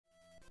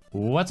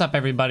What's up,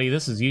 everybody?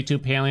 This is YouTube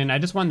Haelian. I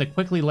just wanted to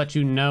quickly let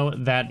you know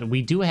that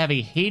we do have a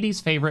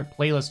Hades favorite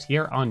playlist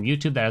here on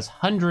YouTube that has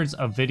hundreds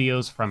of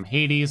videos from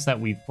Hades that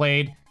we've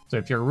played. So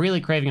if you're really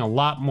craving a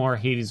lot more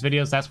Hades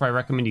videos, that's where I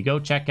recommend you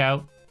go check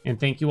out. And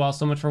thank you all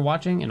so much for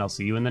watching, and I'll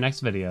see you in the next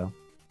video.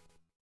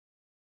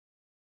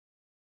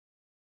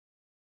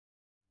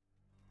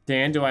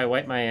 Dan, do I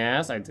wipe my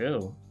ass? I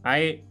do.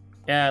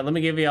 Yeah, let me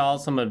give you all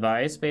some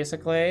advice,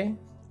 basically.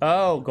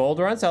 Oh, gold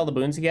runs, all the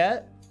boons you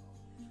get?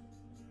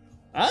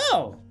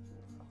 Oh!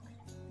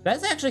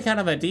 That's actually kind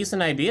of a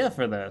decent idea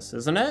for this,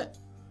 isn't it?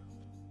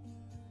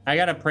 I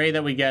gotta pray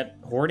that we get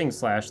Hoarding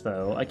Slash,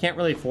 though. I can't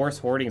really force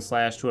Hoarding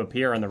Slash to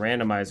appear on the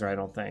randomizer, I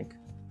don't think.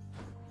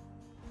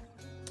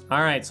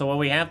 Alright, so what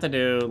we have to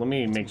do... Let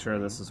me make sure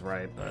this is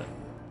right, but...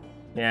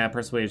 Yeah,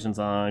 Persuasion's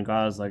on,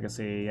 God's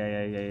Legacy,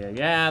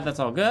 yeah, that's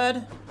all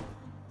good.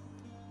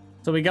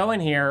 So we go in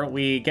here,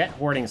 we get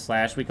Hoarding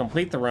Slash, we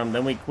complete the room,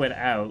 then we quit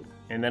out,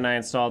 and then I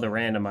install the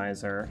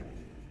randomizer,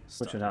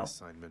 which would help.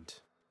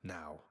 Assignment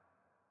now.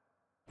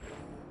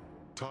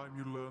 Time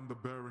you learn the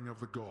bearing of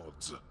the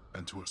gods,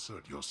 and to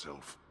assert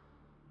yourself.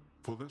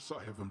 For this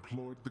I have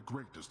employed the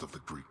greatest of the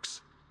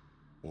Greeks,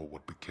 or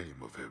what became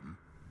of him.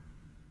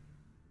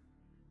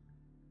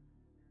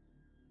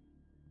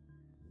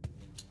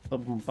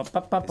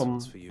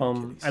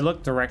 I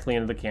looked directly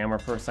into the camera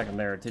for a second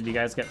there. Did you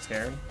guys get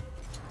scared?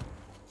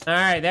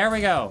 Alright, there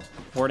we go.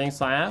 Hoarding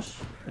Slash.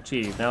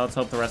 Achieved. Now let's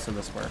hope the rest of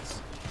this works.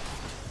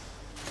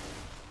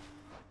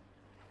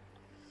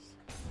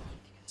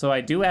 So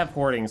I do have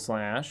Hoarding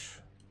Slash.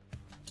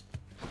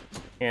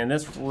 And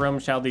this room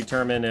shall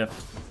determine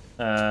if...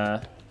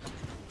 God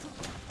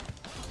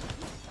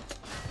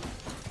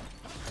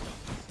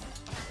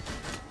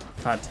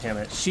damn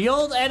it.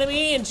 Shield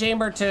enemy in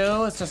Chamber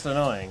 2? It's just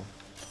annoying.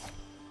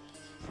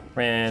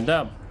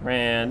 Random.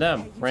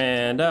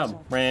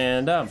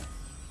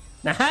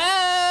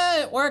 Aha!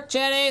 It worked,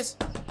 Chatties!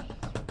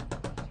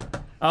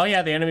 Oh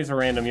yeah, the enemies are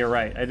random, you're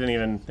right. I didn't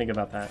even think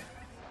about that.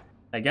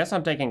 I guess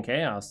I'm taking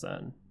Chaos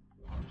then.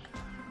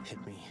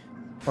 Hit me.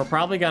 We're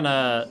probably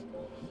gonna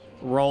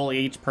roll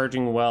each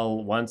Purging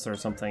Well once or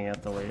something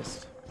at the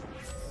least.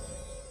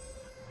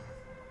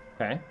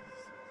 Okay.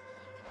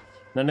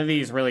 None of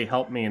these really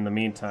help me in the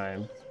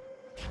meantime.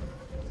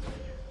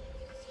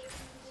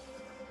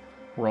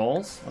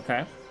 Rolls,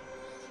 okay.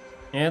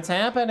 It's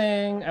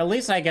happening. At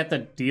least I get to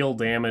deal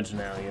damage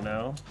now, you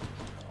know?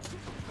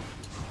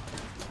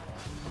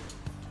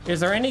 Is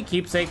there any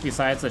keepsake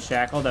besides the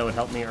shackle that would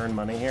help me earn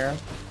money here?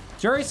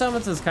 Jury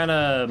Summons is kind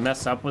of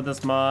messed up with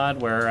this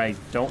mod, where I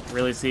don't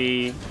really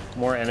see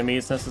more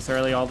enemies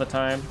necessarily all the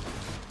time.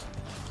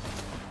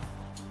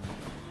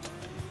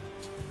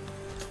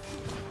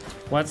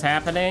 What's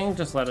happening?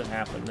 Just let it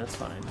happen, it's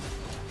fine.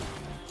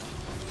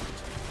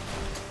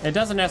 It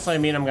doesn't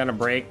necessarily mean I'm gonna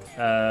break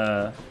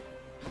the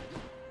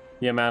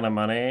amount of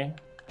money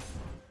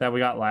that we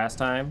got last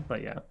time,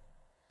 but yeah.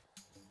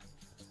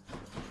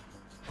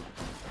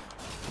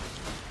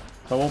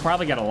 But we'll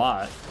probably get a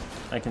lot,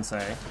 I can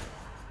say.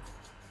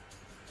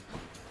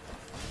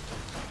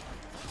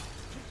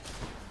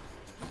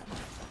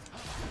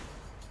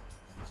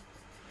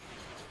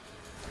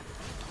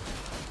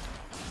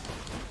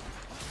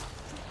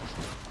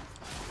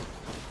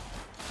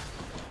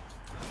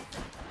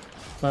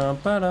 Bum,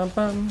 ba-dum,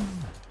 bum.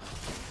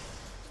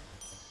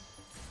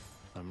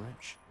 I'm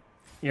rich.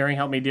 Earring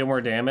helped me deal more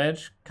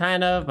damage,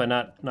 kind of, but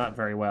not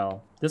very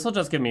well. This will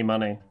just give me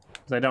money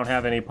because I don't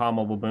have any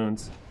palmable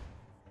boons.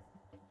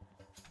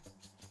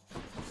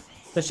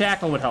 The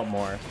shackle would help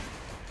more.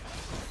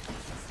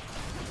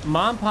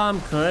 Mom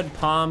Palm could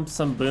palm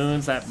some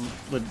boons that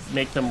would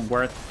make them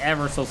worth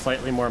ever so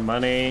slightly more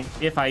money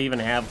if I even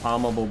have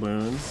palmable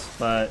boons,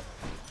 but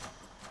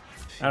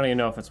I don't even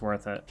know if it's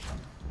worth it.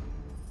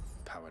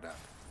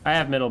 I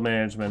have middle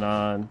management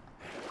on.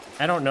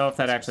 I don't know if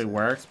that actually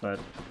works, but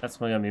that's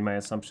gonna be my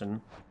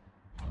assumption.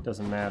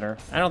 Doesn't matter.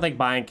 I don't think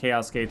buying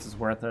Chaos Gates is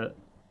worth it,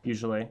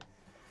 usually.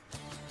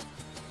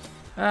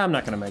 I'm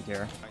not gonna make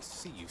here. I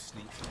see you,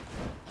 sneak.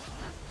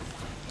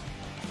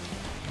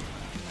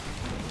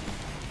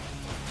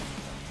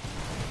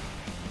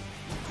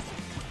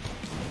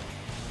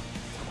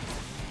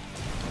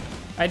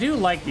 I do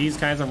like these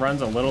kinds of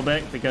runs a little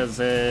bit because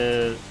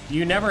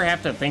you never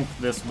have to think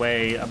this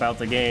way about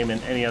the game in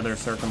any other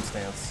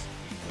circumstance.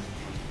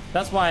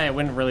 That's why I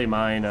wouldn't really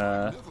mind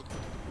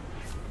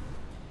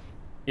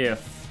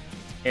if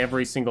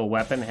every single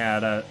weapon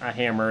had a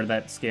hammer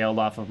that scaled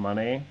off of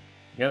money.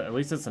 Yeah, at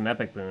least it's an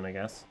epic boon, I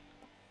guess.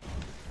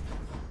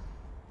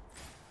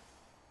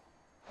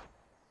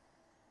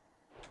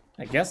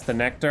 I guess the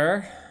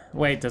nectar.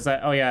 Wait, does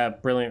that? Oh yeah,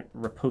 brilliant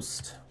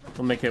riposte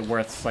will make it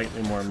worth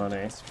slightly more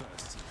money.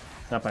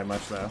 Not by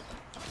much though.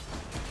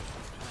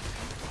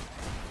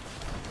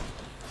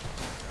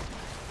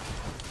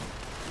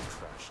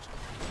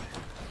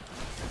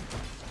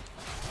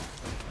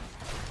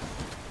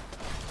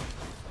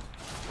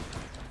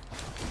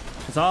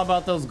 It's all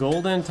about those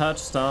golden touch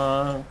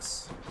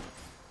stonks.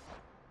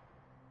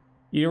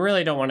 You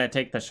really don't want to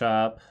take the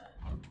shop.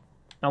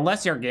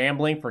 Unless you're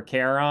gambling for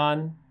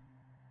Charon,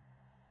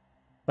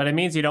 But it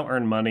means you don't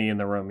earn money in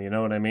the room, you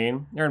know what I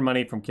mean? You earn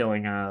money from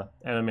killing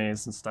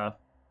enemies and stuff.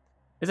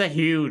 It's a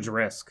huge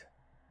risk.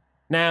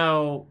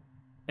 Now,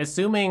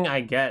 assuming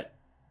I get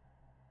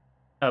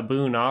a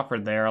boon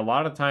offered there, a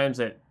lot of times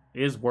it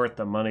is worth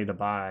the money to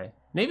buy.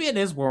 Maybe it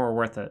is more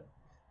worth it.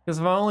 Because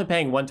if I'm only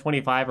paying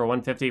 125 or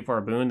 150 for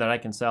a boon that I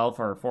can sell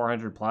for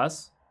 400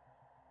 plus,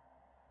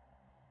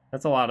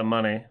 that's a lot of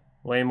money.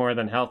 Way more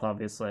than health,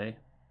 obviously.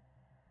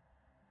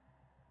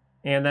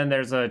 And then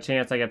there's a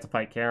chance I get to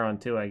fight Charon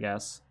too, I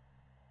guess.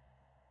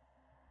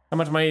 How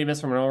much money do you miss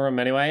from an oil room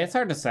anyway? It's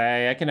hard to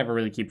say. I can never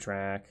really keep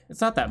track.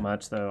 It's not that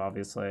much though,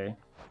 obviously.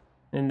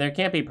 And there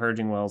can't be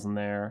purging wells in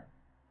there.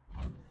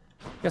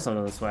 Guess I'll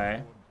go this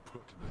way.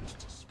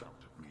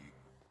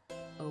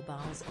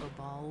 Obols,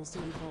 Obols,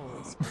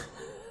 Obols.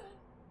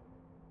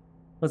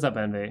 What's up,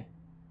 Envy?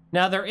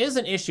 Now there is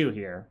an issue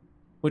here,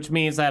 which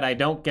means that I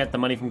don't get the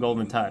money from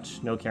Golden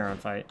Touch. No Charon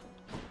fight.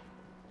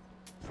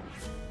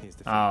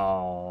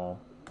 Oh.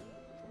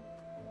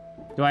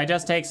 Do I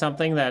just take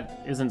something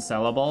that isn't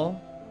sellable?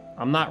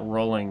 I'm not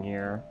rolling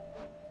here.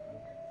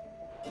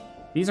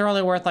 These are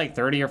only worth like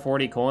 30 or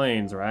 40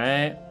 coins,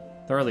 right?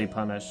 Thoroughly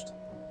punished.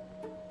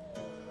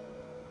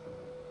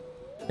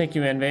 Thank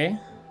you, Envy.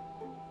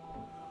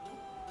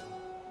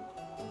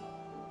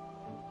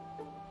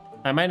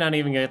 I might not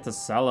even get to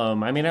sell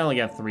them. I mean, I only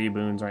got 3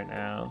 boons right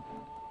now.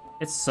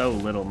 It's so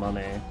little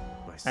money.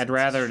 I'd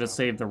rather just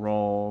save the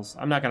rolls.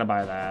 I'm not gonna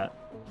buy that.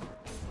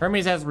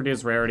 Hermes has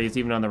reduced rarities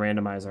even on the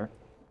randomizer.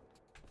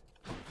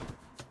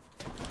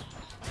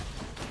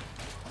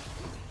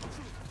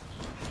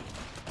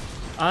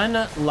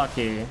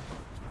 Unlucky.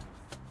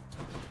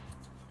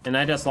 And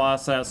I just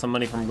lost out some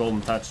money from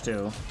Golden Touch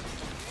too.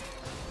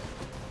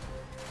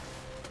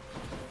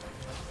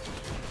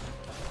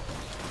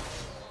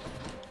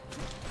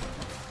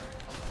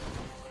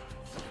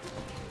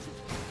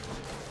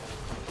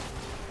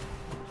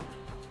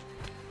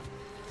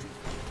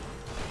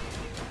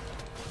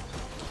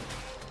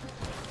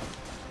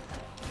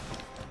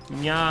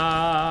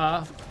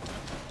 Yeah.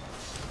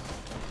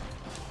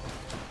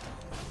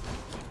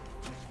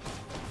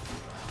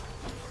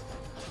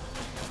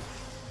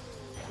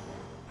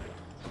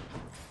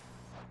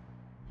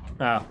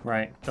 Oh,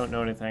 right. Don't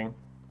know anything.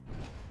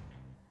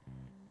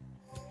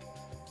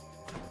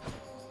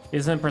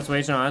 Isn't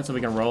persuasion on so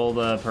we can roll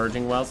the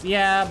purging wells?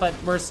 Yeah, but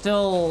we're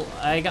still...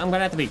 I'm gonna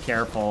have to be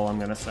careful, I'm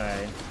gonna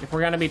say. If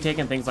we're gonna be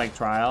taking things like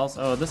trials...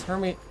 Oh, this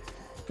Hermes...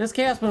 This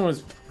Chaos Moon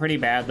was pretty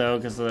bad, though,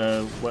 because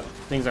what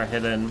things are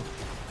hidden.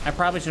 I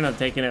probably shouldn't have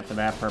taken it for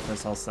that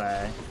purpose, I'll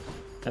say.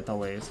 At the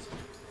least.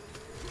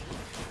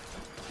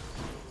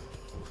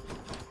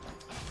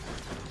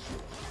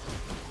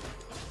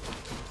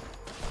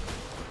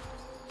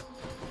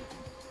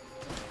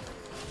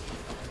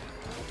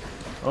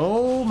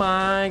 Oh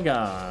my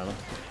god.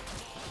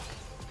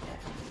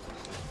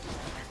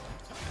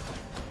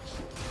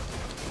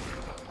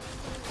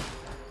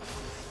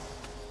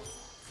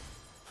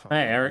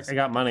 Hey, Eric, I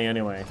got money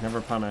anyway.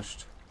 Never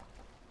punished.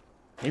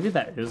 Maybe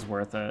that is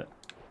worth it.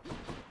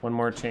 One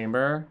more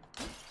chamber.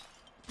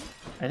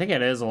 I think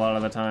it is a lot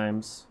of the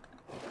times.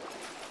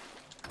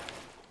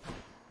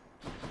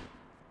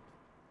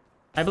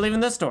 I believe in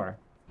this door.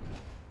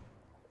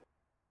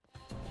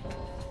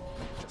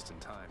 Just in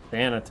time.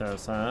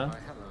 Thanatos, huh? Why,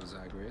 hello,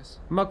 Zagreus.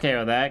 I'm okay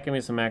with that. Give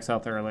me some max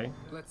health early.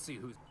 Let's see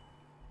who's...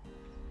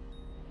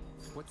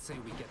 What say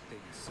we get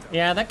things started?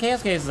 Yeah, that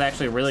Chaos Case is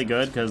actually really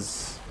good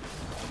because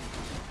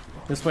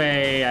this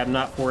way I'm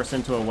not forced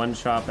into a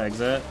one-shot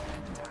exit.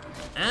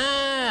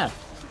 Ah!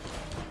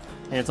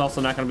 And it's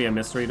also not going to be a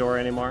mystery door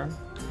anymore.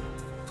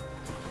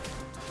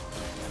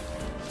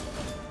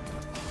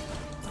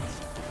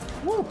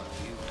 Woo!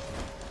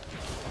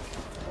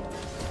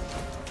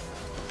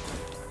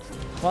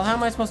 Well, how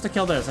am I supposed to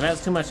kill this? It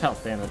has too much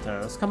health,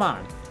 Thanatos. Come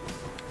on.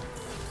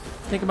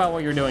 Think about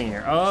what you're doing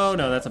here. Oh,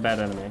 no, that's a bad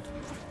enemy.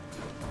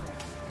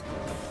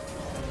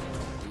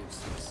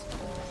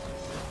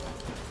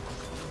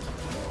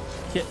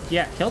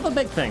 Yeah, kill the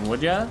big thing,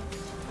 would ya?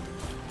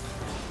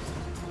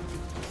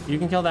 You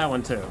can kill that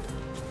one, too.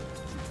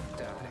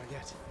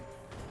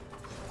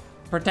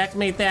 Protect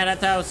me,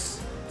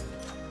 Thanatos!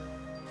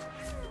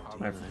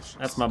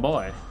 That's my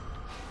boy.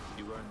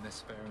 You earn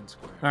this fair and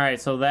square. Alright,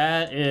 so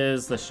that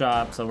is the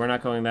shop, so we're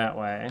not going that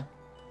way.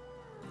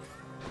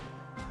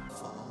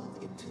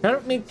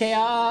 Help me,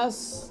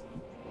 Chaos!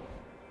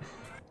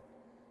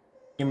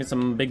 Give me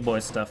some big boy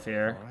stuff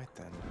here. All right,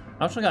 then.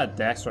 I actually got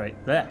dash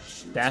strike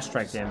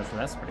damage, so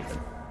that's pretty good.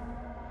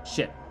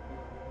 Shit.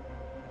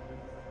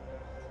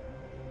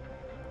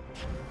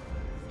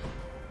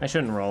 I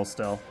shouldn't roll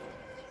still.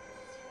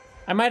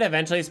 I might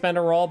eventually spend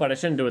a roll, but I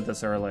shouldn't do it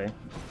this early.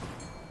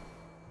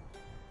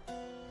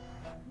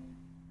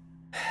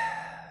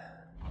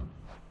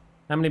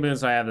 How many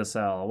boons do I have to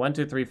sell? 1,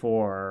 2, 3,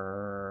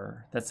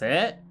 4. That's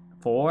it?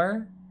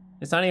 4?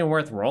 It's not even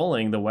worth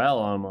rolling the well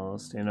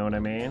almost, you know what I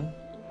mean?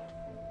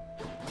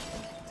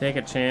 Take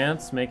a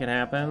chance, make it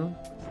happen.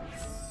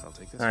 I'll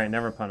take this. All right,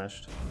 never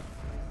punished.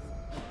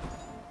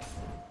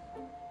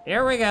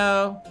 Here we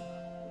go.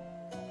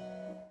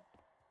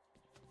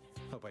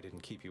 I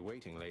didn't keep you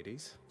waiting,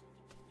 ladies.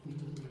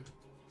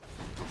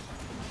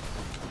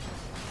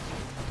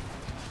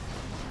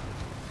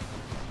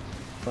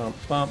 Bump,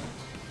 bump.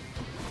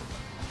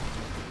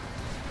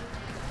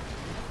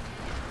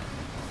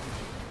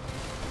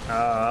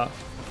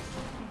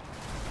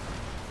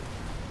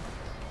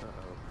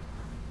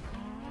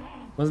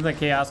 Wasn't the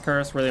Chaos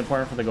Curse really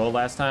important for the gold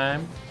last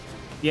time?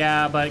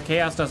 Yeah, but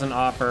Chaos doesn't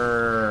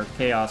offer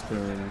Chaos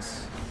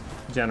boons,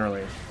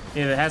 generally.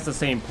 It has the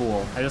same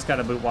pool. I just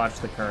gotta boot watch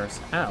the curse.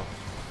 Ow.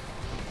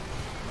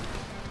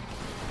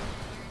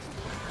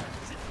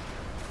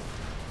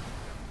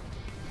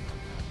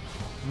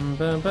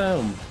 Boom,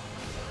 boom.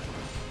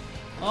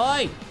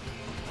 Oi!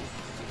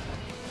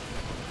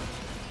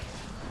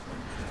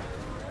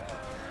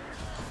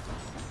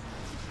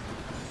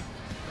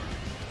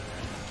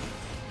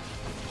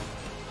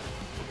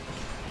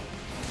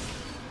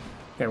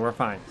 Okay, we're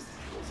fine.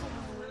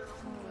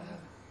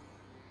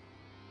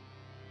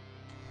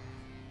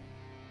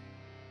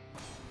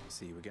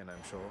 See you again,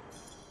 I'm sure.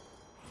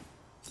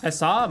 I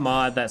saw a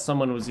mod that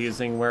someone was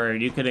using where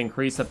you could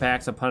increase the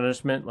packs of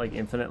punishment like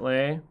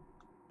infinitely.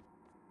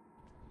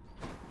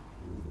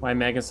 Why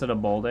Meg instead of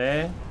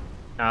Boldy?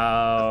 Oh,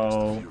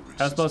 I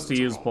was supposed to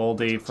use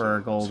Boldy for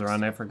a gold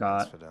run. I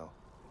forgot.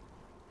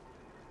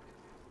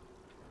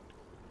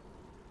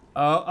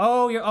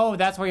 Oh,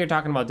 that's what you're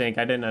talking about, Dink.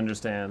 I didn't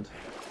understand.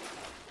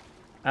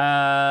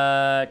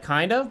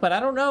 Kind of, but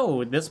I don't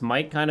know. This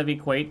might kind of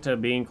equate to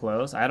being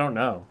close. I don't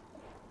know.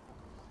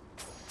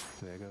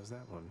 There goes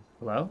that one.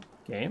 Hello?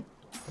 Game?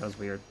 That was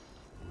weird.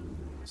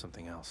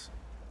 Something else.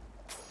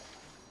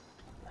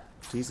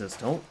 Jesus,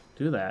 don't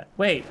do that.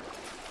 Wait.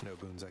 No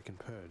boons I can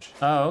purge.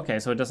 Oh, okay,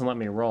 so it doesn't let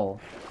me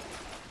roll.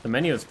 The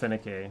menu is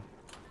finicky.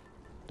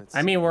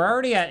 I mean, we're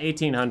already at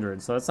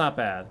 1800, so that's not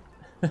bad.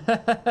 Give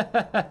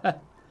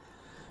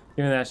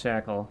me that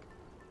shackle.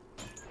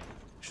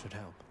 Should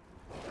help.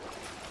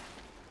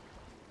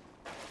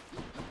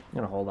 I'm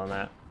gonna hold on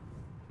that.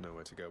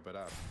 Nowhere to go but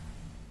up.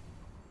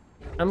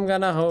 I'm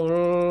gonna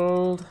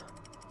hold.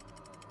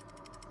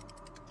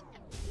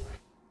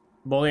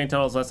 Bullion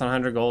total is less than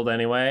 100 gold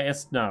anyway.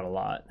 It's not a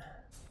lot.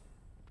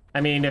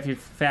 I mean, if you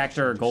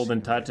factor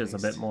golden touch, it's a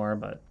bit more,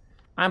 but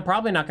I'm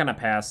probably not gonna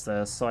pass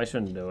this, so I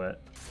shouldn't do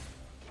it.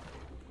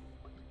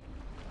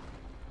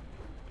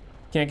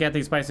 Can't get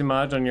these spicy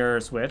mods on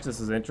your Switch. This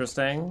is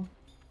interesting.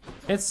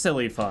 It's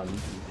silly fun.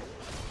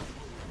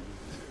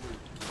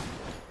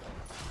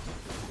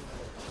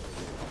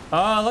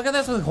 Oh, look at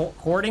this with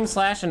hoarding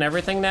slash and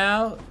everything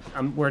now.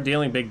 We're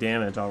dealing big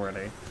damage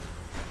already.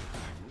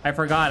 I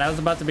forgot. I was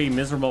about to be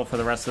miserable for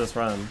the rest of this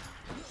run.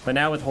 But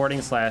now with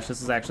hoarding slash,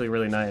 this is actually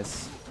really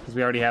nice. Because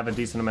we already have a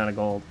decent amount of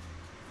gold.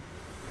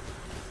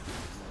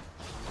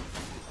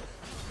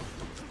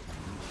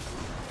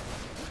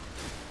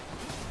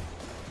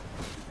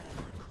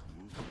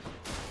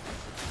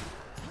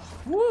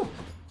 Woo!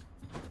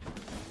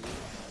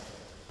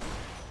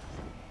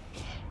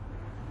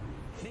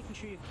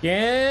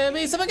 Give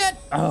me some again!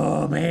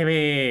 Oh,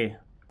 baby!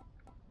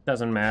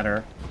 Doesn't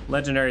matter.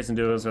 Legendaries and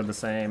duos are the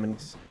same in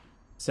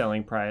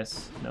selling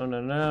price. No, no,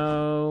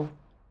 no.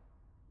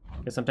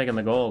 Guess I'm taking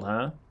the gold,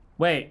 huh?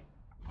 Wait.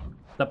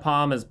 The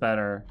palm is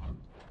better.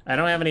 I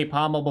don't have any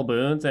palmable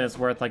boons, and it's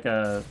worth like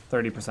a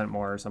 30%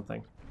 more or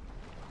something.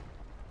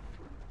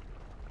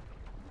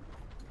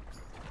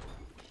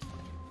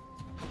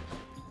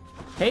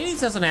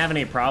 Hades doesn't have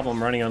any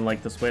problem running on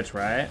like the Switch,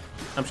 right?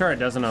 I'm sure it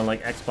doesn't on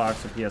like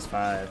Xbox or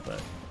PS5,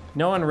 but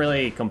no one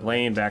really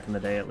complained back in the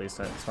day, at least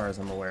as far as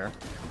I'm aware.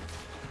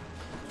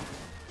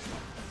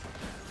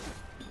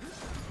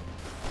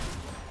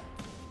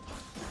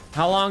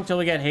 How long till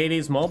we get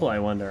Hades mobile, I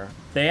wonder?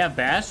 They have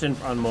Bastion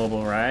on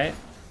mobile, right?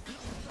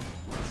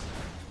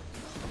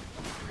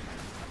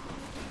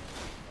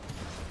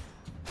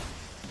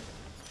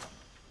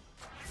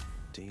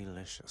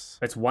 Delicious.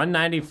 It's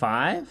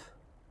 195?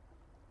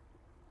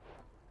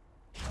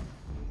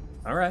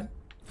 All right.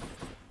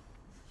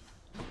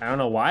 I don't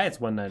know why it's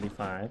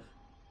 195.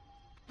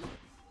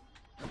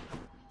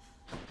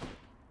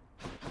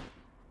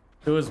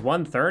 It was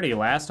 130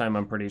 last time,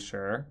 I'm pretty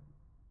sure.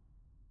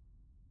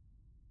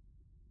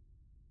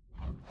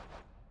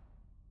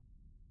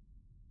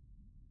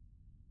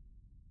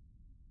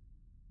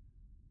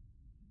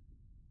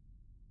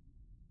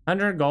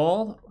 $100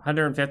 gold?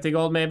 150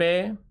 gold,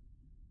 maybe?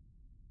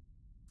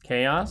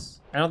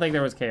 Chaos? I don't think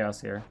there was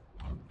chaos here.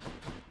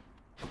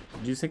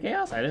 Did you see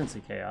chaos? I didn't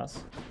see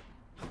chaos.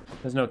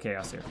 There's no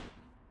chaos here.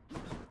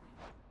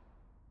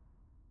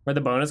 Where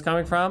the bonus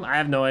coming from? I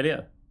have no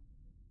idea.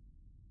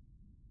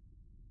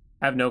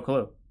 I have no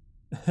clue.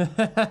 No,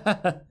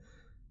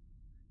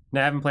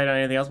 I haven't played on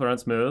anything else but on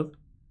smooth.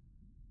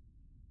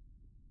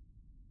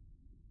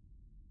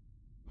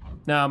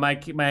 No, my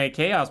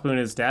chaos boon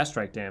is dash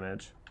strike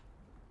damage.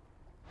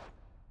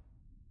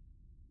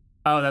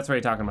 Oh, that's what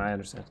you're talking about. I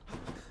understand.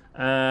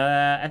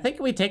 I think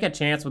we take a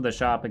chance with the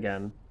shop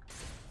again.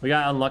 We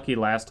got unlucky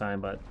last time,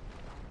 but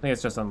I think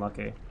it's just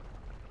unlucky.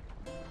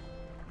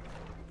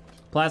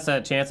 Plus,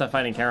 a chance of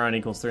fighting Charon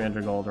equals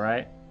 300 gold,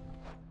 right?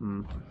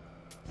 Hmm.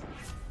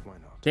 Why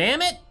not?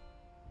 Damn it!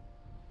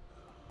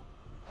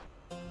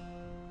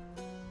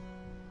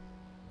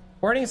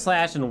 Hoarding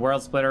Slash and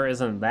World Splitter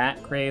isn't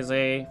that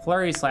crazy.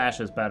 Flurry Slash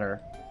is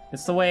better.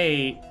 It's the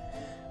way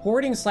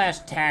Hoarding Slash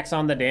tacks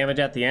on the damage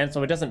at the end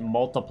so it doesn't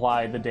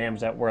multiply the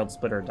damage that World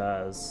Splitter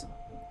does.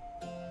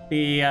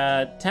 The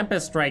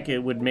Tempest Strike, it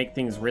would make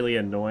things really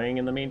annoying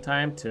in the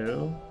meantime,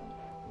 too.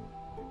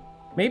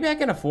 Maybe I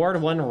can afford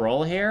one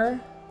roll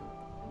here?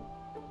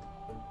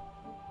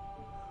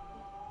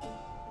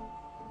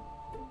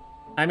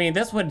 I mean,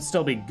 this would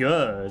still be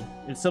good.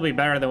 It'd still be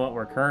better than what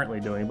we're currently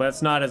doing, but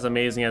it's not as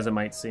amazing as it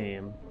might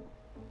seem.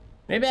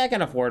 Maybe I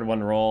can afford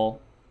one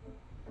roll.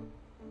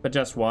 But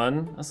just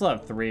one? I still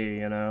have 3,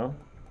 you know?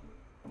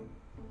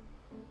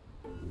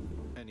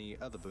 Any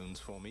other boons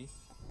for me?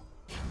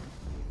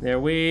 There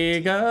we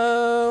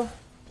go.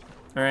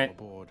 Alright.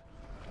 Board.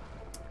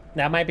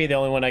 That might be the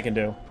only one I can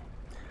do.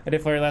 I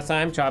did Flurry last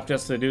time, Chop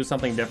just to do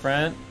something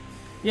different.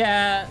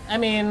 Yeah, I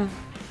mean...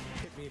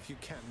 Hit me if you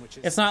can, which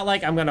is... It's not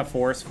like I'm gonna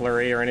force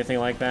Flurry or anything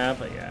like that,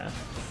 but yeah.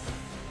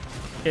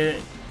 The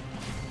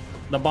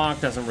bonk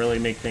doesn't really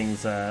make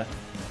things that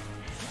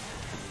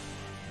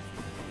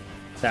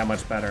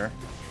much better.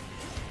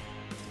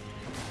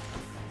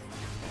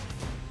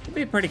 It'd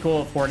be pretty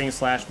cool if Hoarding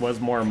Slash was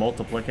more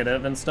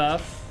multiplicative and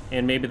stuff,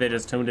 and maybe they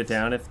just toned it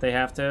down if they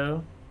have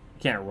to.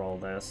 Can't roll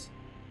this.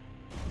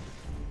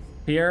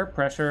 Peer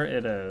pressure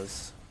it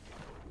is.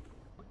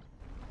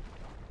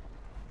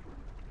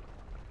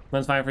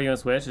 One's fine for you on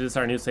Switch. It is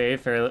our new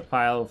save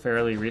file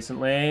fairly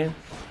recently.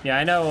 Yeah,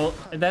 I know.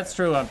 That's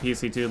true on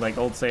PC too. Like,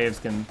 old saves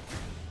can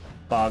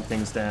bog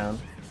things down.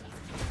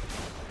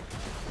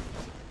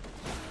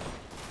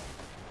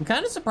 I'm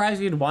kind of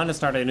surprised you'd want to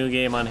start a new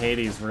game on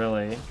Hades,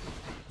 really.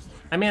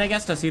 I mean, I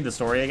guess to see the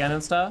story again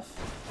and stuff.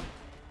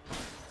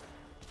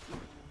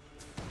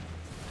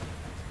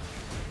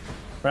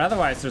 But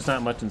otherwise, there's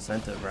not much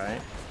incentive, right?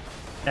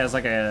 As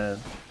like a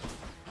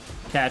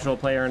casual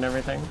player and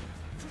everything.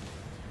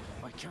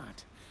 I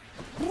can't.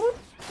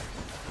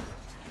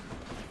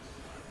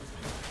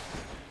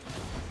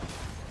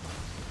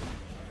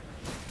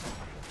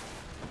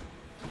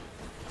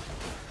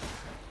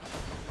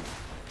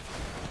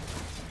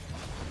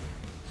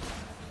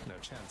 No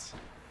chance.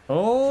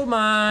 Oh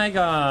my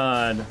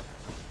god.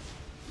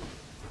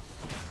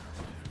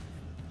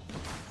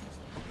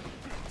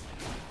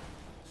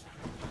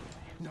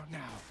 Not now.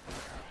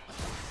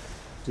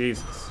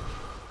 Jesus.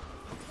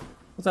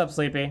 What's up,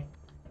 Sleepy?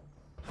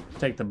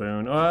 Take the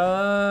boon.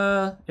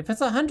 If it's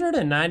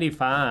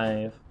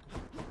 195,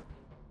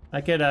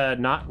 I could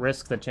not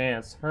risk the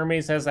chance.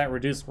 Hermes has that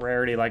reduced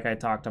rarity like I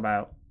talked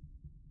about.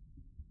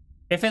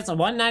 If it's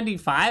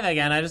 195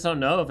 again, I just don't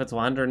know if it's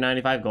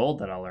 195 gold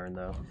that I'll earn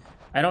though.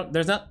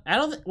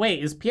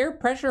 Wait, is peer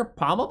pressure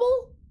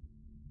palmable?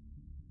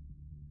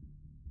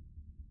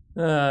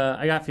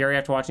 I got Fury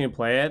after watching you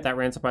play it. That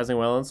ran surprisingly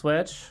well on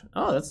Switch.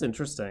 Oh, that's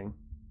interesting.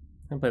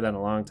 I haven't played that in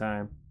a long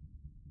time.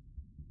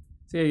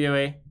 See you,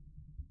 Yui.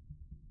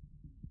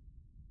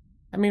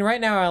 I mean,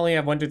 right now I only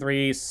have 1, 2,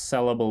 3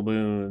 sellable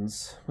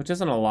boons, which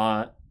isn't a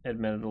lot,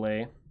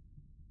 admittedly.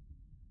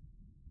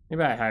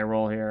 Maybe I high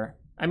roll here.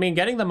 I mean,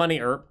 getting the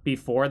money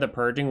before the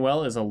purging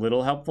well is a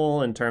little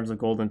helpful in terms of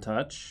golden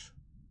touch.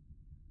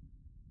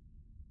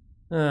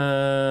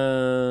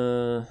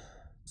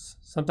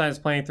 Sometimes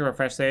playing through a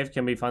fresh save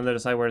can be fun to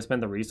decide where to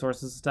spend the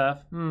resources and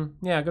stuff.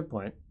 Yeah, good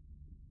point.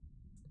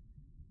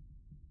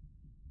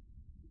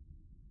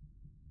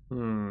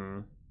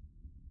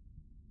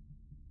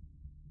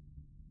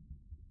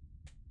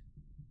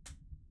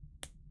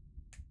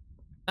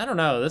 I don't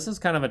know, this is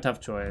kind of a tough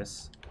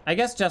choice. I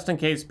guess just in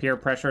case peer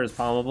pressure is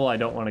palmable, I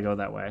don't want to go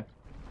that way.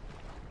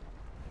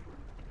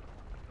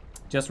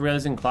 Just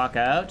realizing clock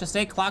out? Just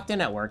stay clocked in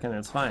at work and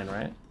it's fine,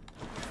 right?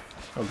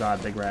 Oh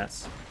god, big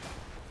rats.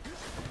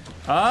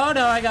 Oh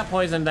no, I got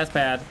poisoned, that's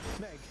bad.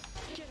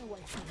 Get away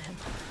from him.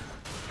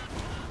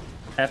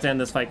 I have to end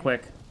this fight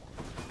quick.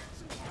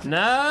 No!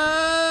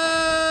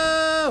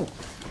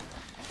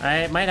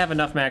 I might have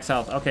enough max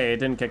health. Okay, it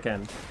didn't kick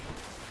in.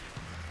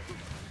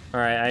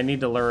 Alright, I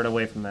need to lure it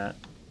away from that.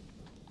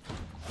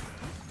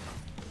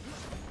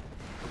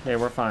 Okay,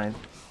 we're fine.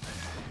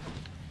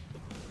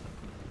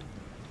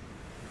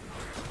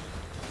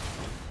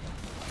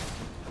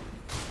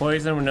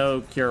 Poison with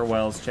no cure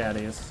wells,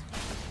 chatties.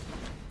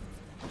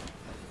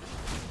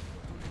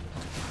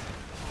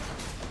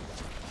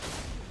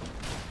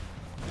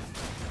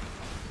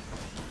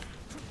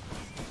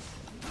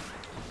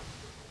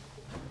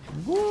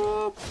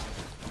 Whoop!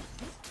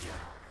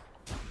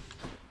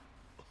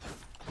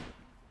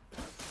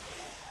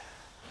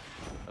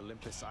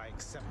 Olympus, I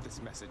accept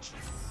this message.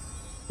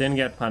 Didn't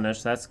get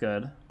punished, that's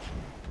good.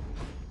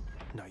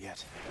 Not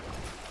yet.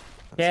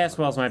 Gas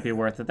wells might be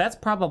worth it. That's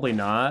probably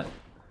not.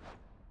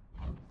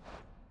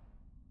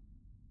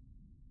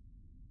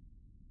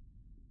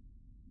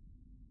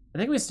 I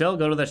think we still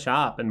go to the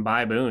shop and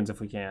buy boons if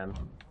we can.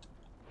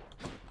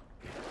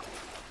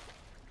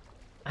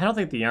 I don't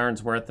think the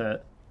yarn's worth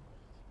it.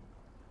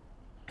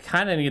 I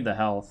kind of need the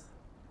health.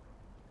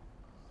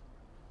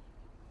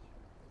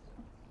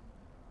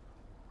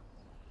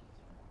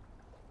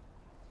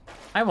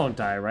 I won't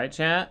die, right,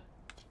 chat?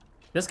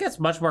 This gets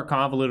much more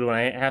convoluted when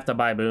I have to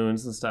buy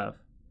boons and stuff.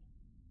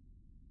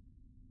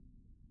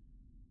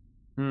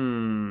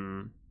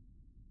 Did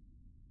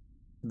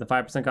the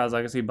 5% cause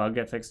legacy bug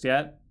get fixed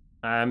yet?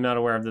 I'm not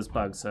aware of this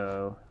bug,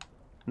 so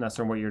I'm not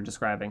sure what you're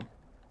describing.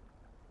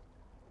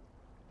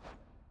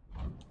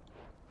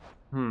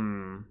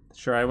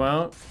 Sure I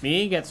won't.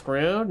 Me get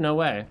screwed? No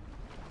way.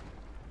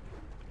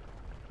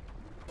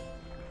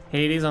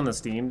 Hades on the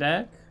Steam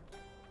Deck?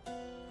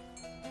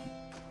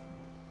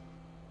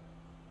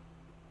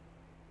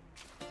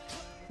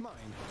 Mine.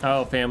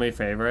 Oh, family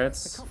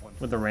favorites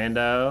with the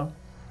rando.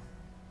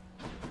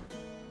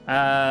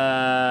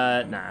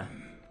 Nah.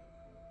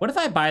 What if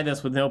I buy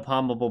this with no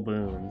palmable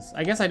boons?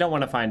 I guess I don't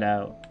want to find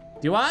out.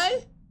 Do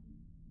I?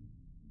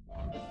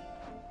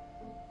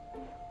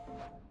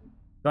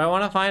 Do I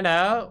want to find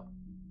out?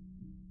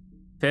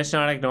 Fish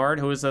not ignored.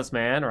 Who is this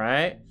man,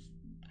 right?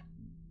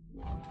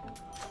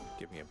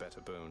 Give me a better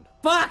boon.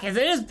 Fuck, it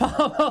is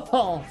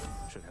palmable!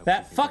 Should help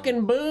That keep you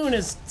fucking boon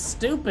is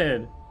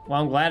stupid.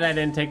 Well, I'm glad I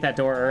didn't take that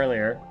door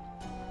earlier.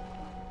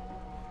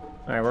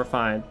 Alright, we're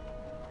fine.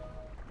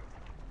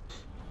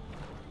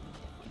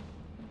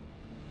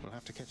 We'll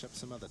have to catch up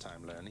some other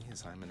time, Lerny,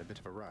 as I'm in a bit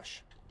of a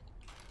rush.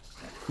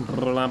 We're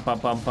gonna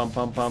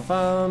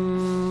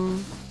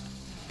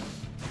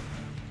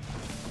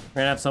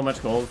have so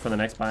much gold for the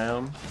next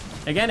biome.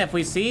 Again, if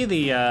we see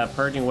the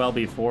purging well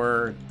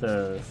before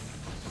the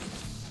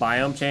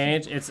biome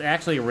change, it's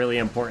actually really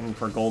important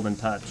for golden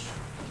touch.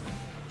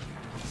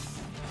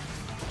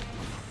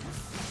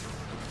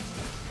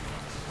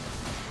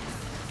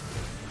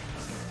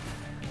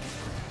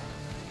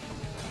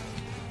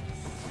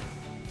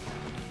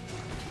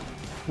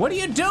 What are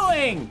you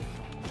doing?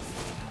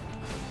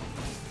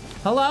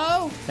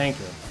 Hello? Thank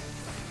you.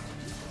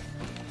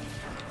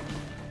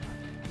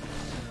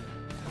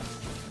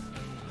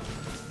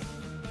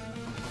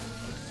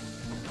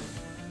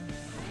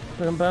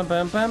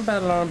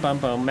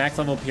 Max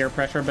level peer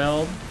pressure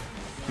build.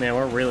 Man,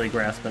 we're really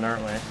grasping,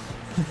 aren't we?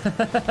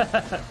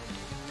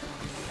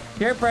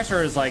 Peer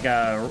pressure is like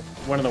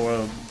one of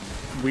the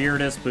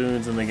weirdest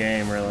boons in the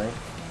game, really.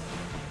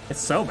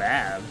 It's so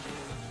bad.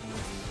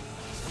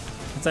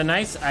 It's a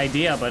nice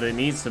idea, but it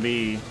needs to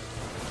be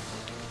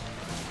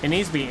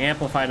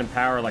amplified in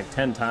power like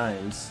 10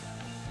 times.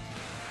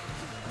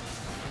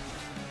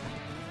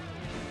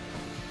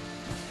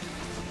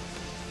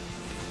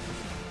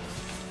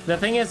 The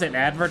thing is, it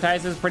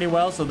advertises pretty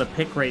well, so the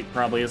pick rate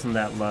probably isn't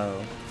that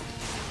low.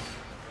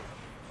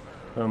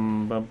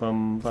 Bum bum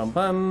bum bum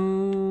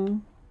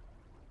bum.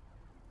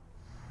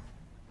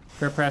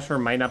 Peer pressure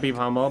might not be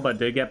palmable, but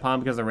did get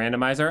palmed because of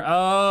randomizer.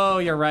 Oh,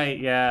 you're right,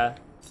 yeah.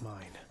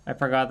 Mine. I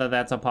forgot that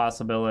that's a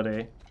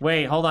possibility.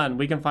 Wait, hold on,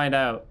 we can find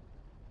out.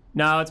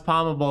 No, it's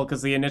palmable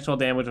because the initial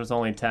damage was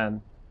only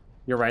 10.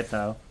 You're right,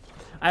 though.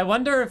 I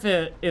wonder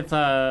if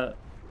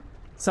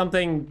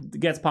something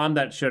gets palmed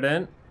that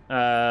shouldn't.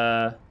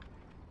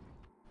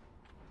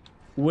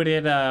 Would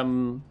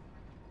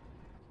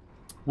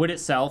it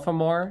sell for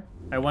more?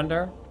 I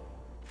wonder.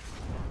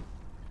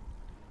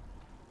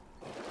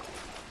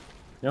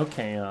 No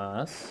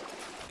chaos.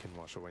 Can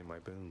wash away my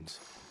boons.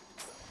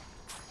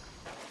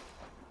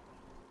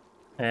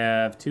 I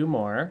have 2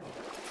 more.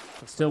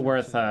 It's still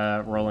worth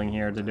rolling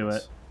here to do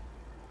it.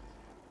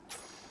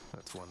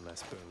 That's one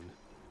less boon.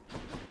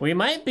 We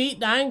might beat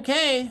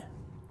 9K.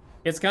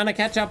 It's gonna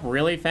catch up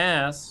really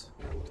fast.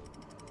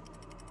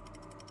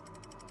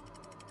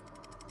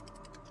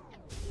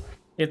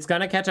 It's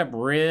gonna catch up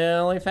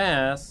really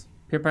fast.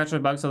 Peer pressure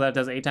bug so that it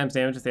does 8 times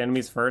damage if the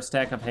enemy's first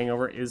stack of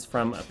hangover is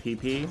from a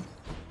PP.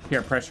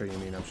 Peer pressure, you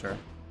mean, I'm sure.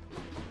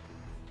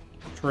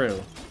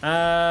 True.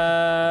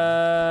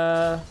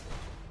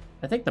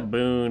 I think the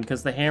boon,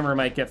 because the hammer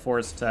might get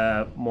forced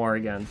more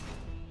again.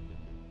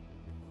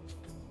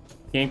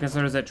 Game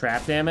considers it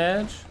trap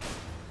damage?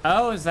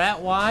 Oh, is that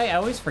why? I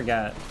always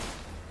forget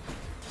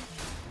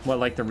what,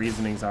 like, the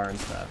reasonings are and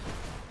stuff.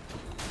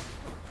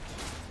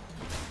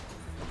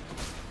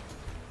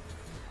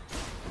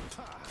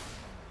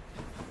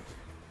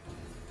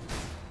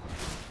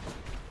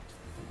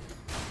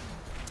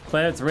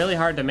 But it's really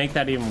hard to make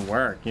that even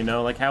work, you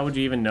know? Like, how would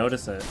you even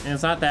notice it? And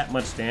it's not that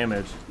much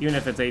damage, even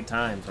if it's 8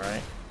 times,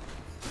 right?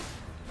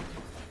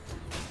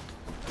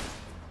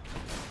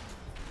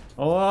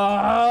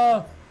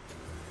 Oh!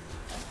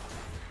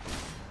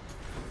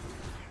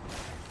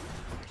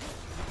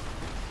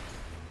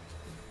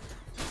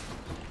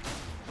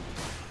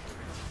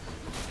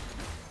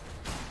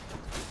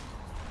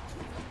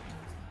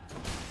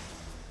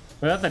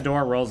 Without the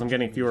door rolls, I'm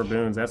getting fewer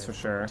boons, that's for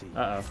sure.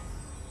 Uh-oh.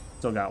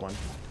 Still got one.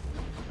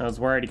 I was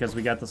worried because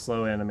we got the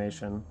slow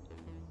animation.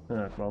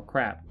 Well,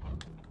 crap.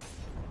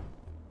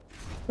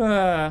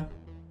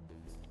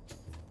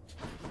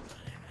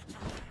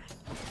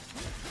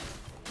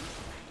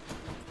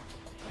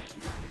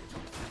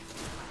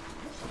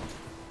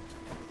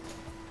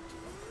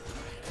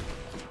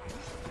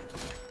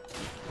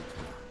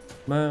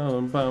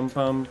 Bum, bum,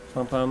 bum,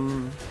 bum,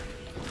 bum.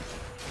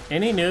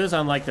 Any news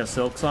on, like, the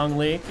Silk Song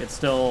leak? It's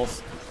still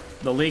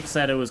The leak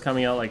said it was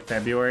coming out like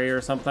February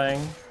or something.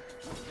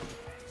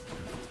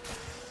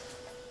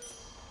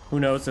 Who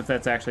knows if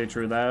that's actually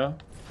true though?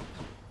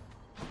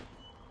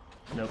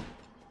 Nope.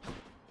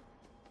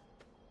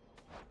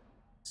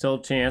 Still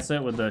chance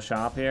it with the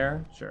shop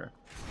here? Sure.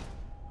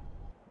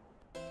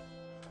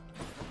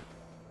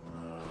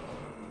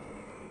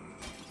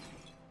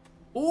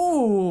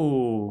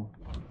 Ooh.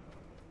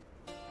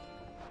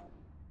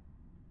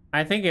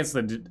 I think it's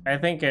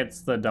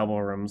the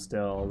double room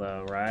still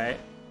though, right?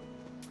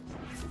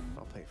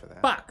 I'll pay for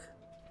that. Fuck.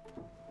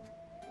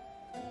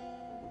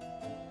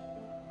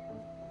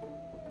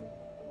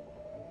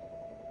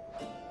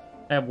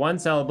 I have one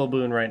sellable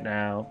boon right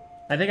now.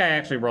 I think I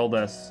actually rolled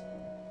this.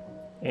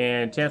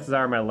 And chances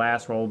are my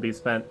last roll will be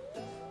spent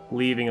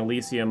leaving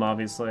Elysium,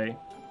 obviously.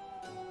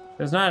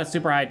 There's not a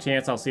super high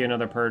chance I'll see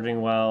another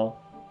Purging Well.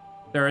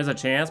 There is a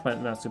chance,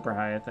 but not super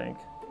high, I think.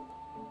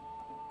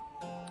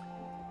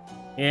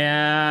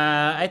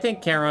 Yeah, I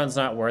think Charon's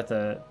not worth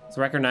it. It's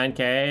record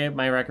 9K.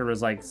 My record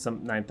was like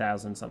some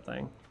 9,000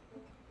 something.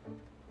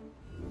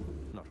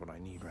 Not what I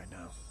need right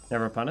now.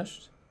 Never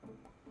punished?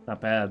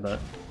 Not bad,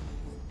 but...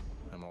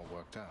 I'm all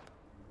worked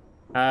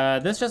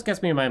up. This just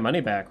gets me my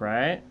money back,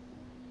 right?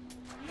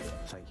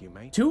 Thank you,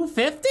 mate.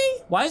 250?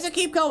 Why does it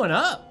keep going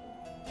up?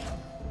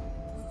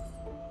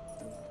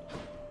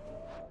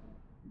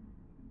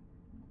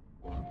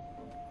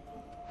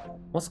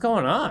 What's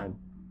going on?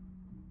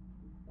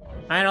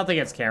 I don't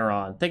think it's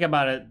Charon. Think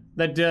about it.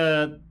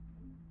 The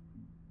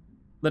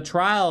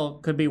trial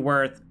could be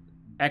worth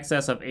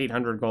excess of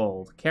 800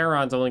 gold.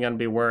 Charon's only going to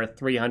be worth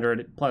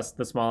 300 plus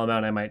the small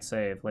amount I might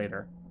save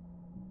later.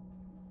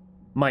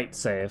 Might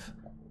save.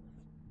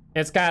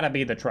 It's got to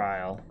be the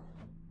trial.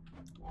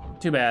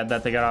 Too bad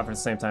that they got offered at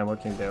the same time.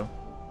 What can you do?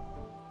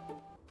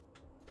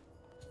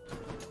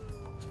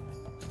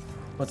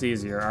 What's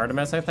easier?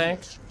 Artemis, I think?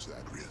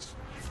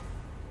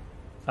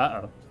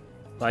 Uh-oh.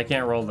 Well, I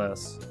can't roll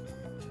this.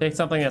 Take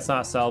something that's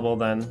not sellable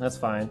then. That's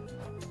fine.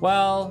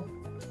 Well...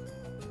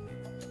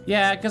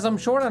 yeah, because I'm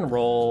short on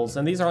rolls,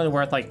 and these are only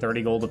worth like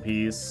 30 gold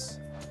apiece.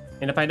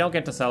 And if I don't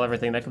get to sell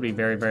everything, that could be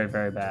very, very,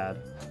 very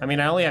bad. I mean,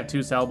 I only have 2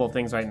 sellable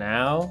things right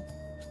now.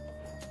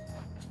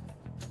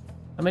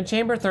 I'm in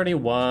Chamber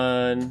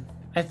 31.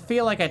 I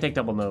feel like I take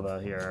Double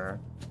Nova here.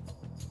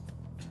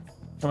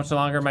 How much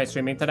longer am I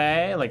streaming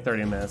today? Like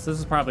 30 minutes. This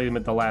is probably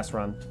the last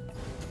run.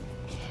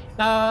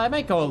 I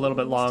might go a little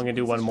bit long and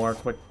do one more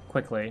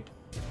quickly.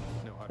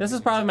 This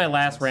is probably my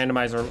last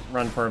randomizer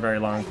run for a very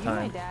long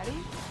time. Daddy?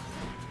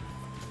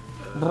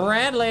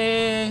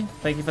 Bradley!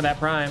 Thank you for that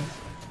prime.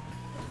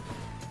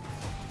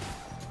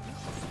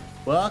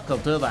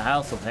 Welcome to the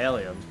House of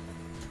Haelian.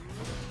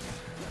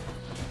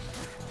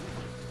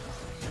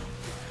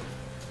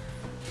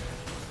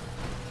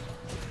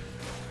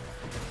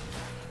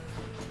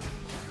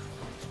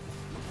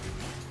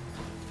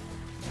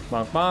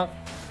 Bonk, bonk,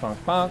 bonk,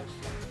 bonk.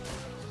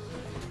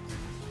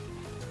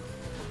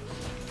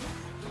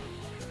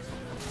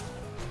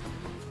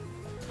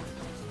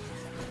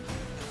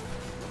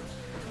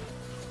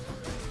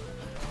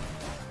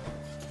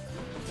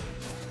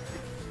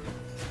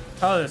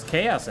 Oh, there's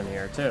chaos in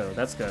here too.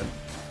 That's good.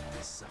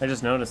 I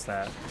just noticed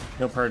that.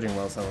 No purging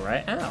wells though,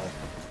 right? Ow.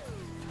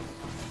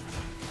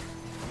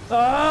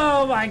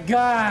 Oh my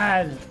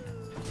god!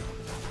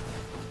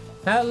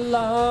 How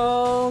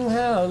long,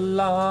 how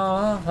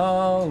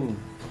long?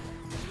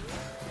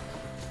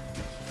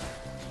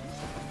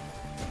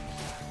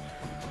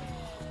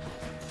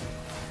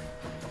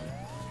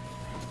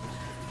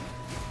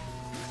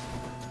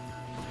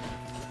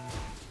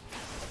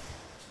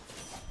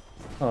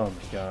 Oh my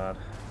god.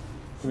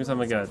 Give me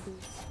something good.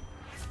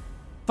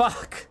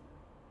 Fuck!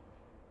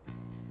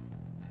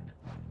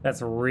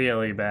 That's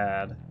really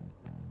bad.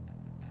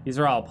 These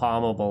are all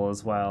palmable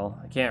as well.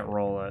 I can't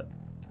roll it.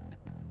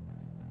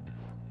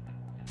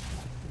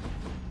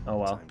 Oh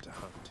well. Time to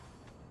hunt.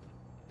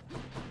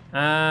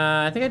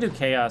 I think I do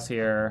chaos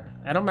here.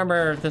 I don't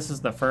remember if this is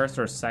the first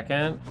or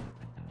second.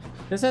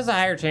 This has a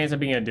higher chance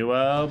of being a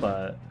duo,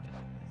 but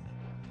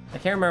I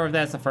can't remember if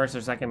that's the first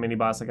or second mini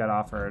boss that got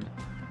offered.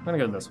 I'm gonna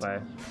go this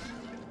way.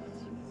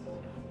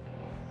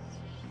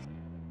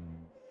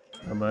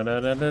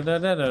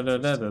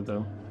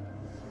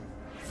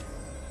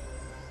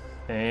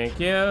 Thank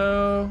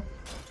you.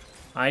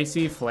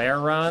 Icy flare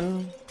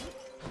run.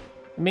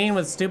 I mean,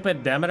 with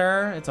stupid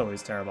Demeter, it's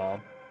always terrible.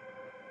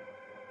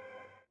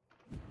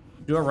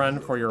 Do a run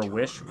for your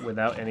wish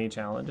without any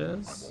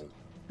challenges.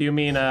 Do you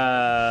mean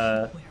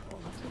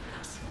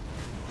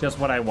just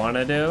what I want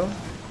to do?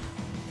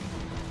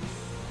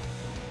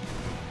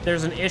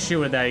 There's an issue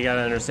with that you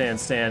gotta understand,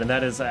 Stan, and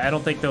that is I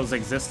don't think those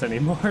exist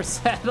anymore,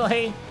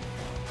 sadly.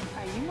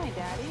 Are you my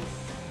daddy?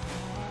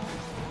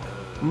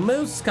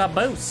 Moose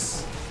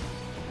Caboose.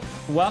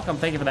 Welcome,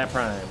 thank you for that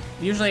prime.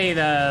 Usually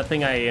the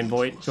thing I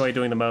enjoy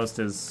doing the most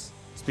is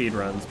speed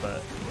runs,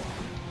 but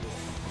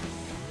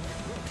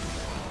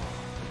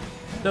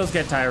those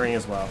get tiring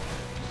as well.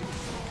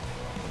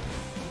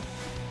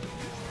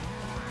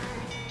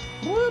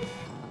 Whoop.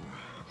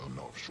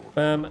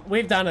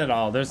 We've done it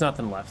all. There's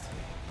nothing left.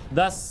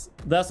 Thus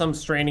I'm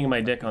straining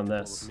my dick on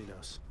this.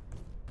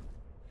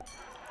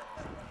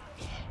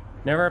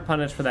 Never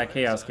punished for that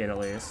Chaos Gate, at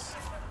least.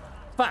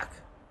 Fuck!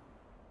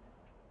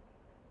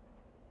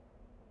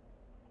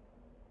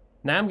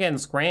 Now I'm getting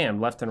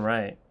scrammed left and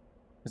right.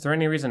 Is there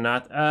any reason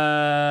not?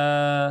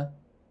 I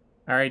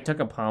already took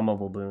a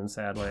palmable boon,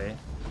 sadly.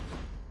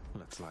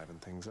 Let's liven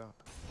things up.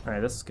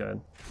 Alright, this is good.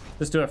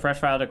 Just do a fresh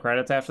file to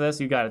credits after this.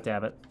 You got it,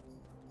 Dabbit.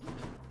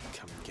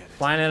 Come get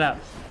it. Line it up.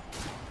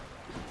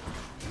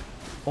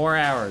 4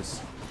 hours.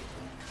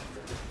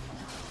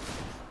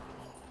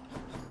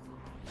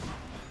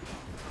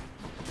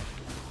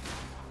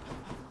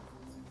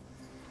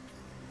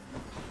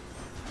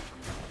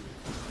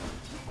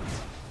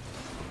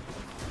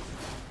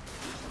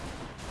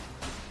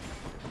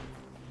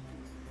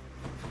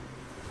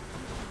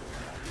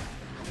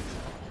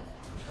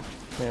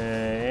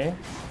 Okay.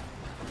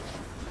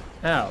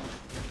 Ow.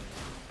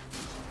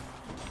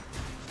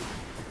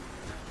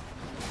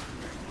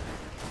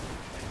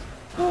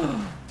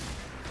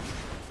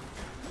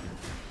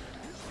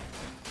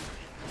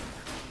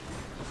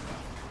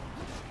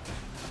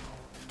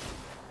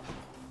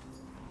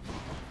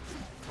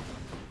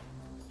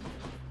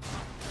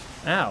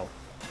 Ow.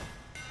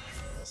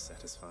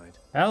 Satisfied.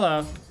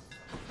 Hello.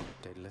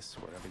 Daedalus,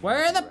 wherever you Where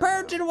may are be the right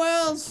now. Purging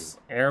Wells?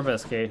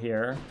 Erebus Gate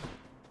here.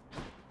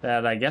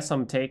 That I guess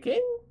I'm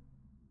taking?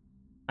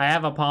 I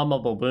have a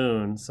palmable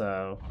boon,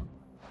 so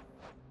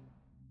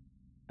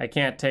I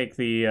can't take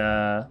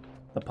the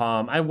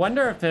palm. I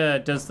wonder if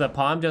does the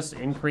palm just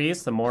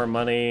increase the more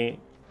money,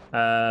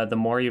 the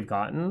more you've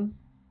gotten?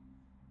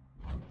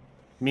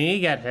 Me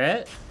get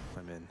hit?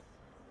 I'm in.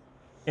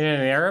 In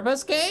an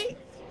Erebus Gate?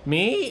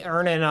 Me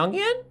earn an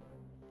onion?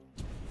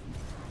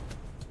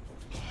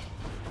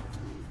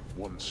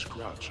 One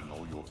scratch and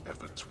all your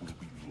efforts will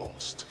be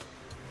lost.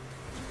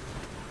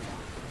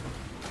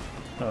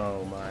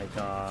 Oh my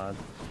god.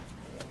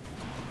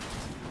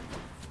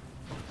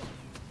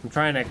 I'm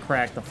trying to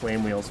crack the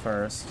flame wheels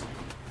first.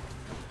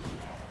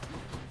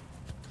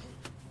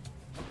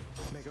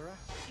 Megara?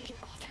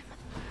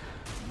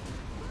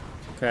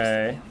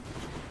 Okay.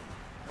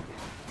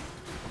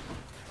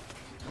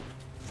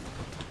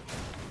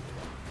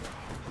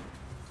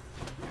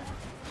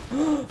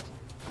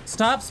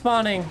 Stop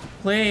spawning,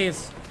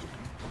 please.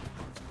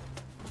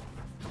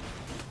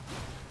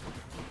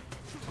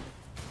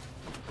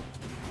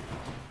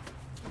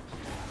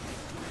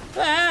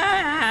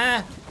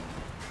 Ah!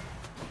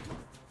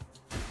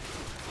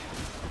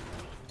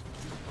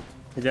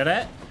 You did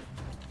it?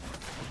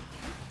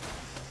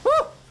 Woo!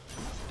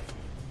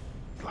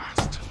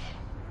 Blast.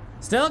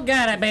 Still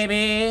got it,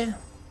 baby.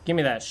 Give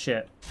me that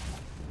shit.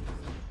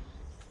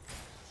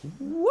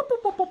 Whoop,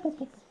 whoop, whoop, whoop,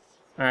 whoop.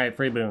 All right,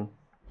 free boon.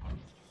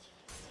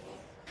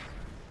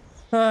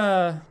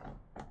 Am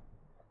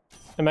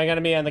I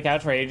gonna be on the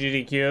couch for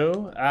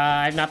AGDQ?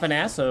 I've not been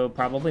asked, so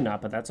probably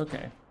not, but that's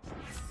okay.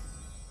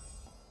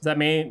 Does that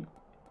mean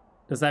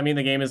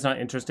the game is not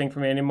interesting for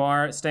me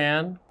anymore,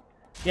 Stan?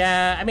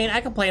 Yeah, I mean,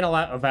 I complain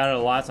about it a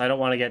lot, so I don't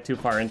want to get too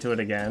far into it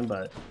again,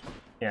 but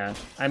yeah.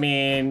 I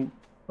mean,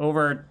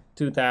 over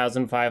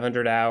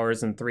 2,500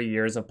 hours and 3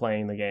 years of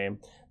playing the game.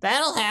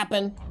 That'll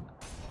happen.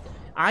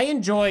 I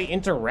enjoy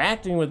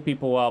interacting with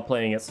people while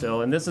playing it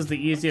still, and this is the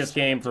easiest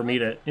game for me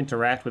to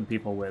interact with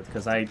people with,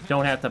 because I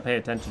don't have to pay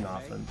attention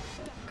often.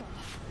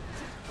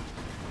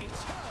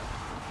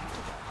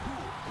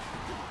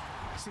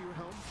 See you at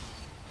home?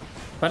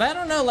 But I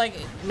don't know, like,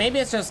 maybe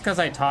it's just because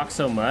I talk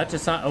so much,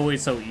 it's not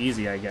always so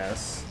easy, I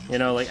guess. You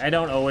know, like, I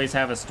don't always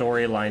have a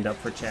story lined up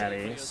for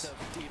chatties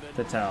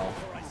to tell.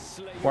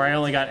 Or I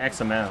only got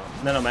X amount,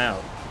 and then I'm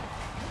out.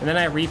 And then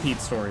I repeat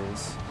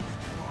stories.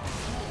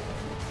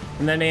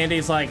 And then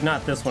Andy's like,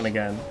 not this one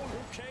again.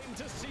 Came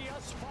to see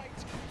us fight.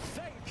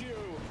 Thank you.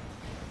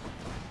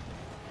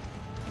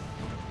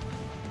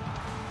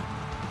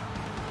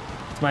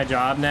 It's my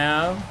job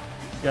now.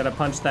 Gotta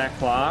punch that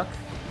clock.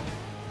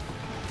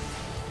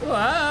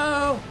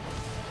 Whoa!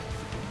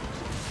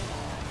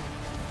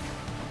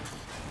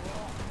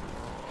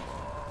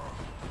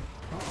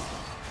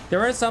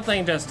 There is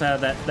something just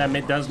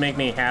that does make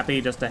me happy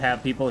just to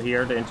have people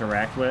here to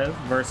interact with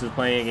versus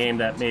playing a game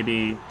that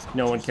maybe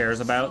no one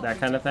cares about, that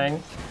kind of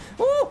thing.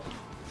 Woo!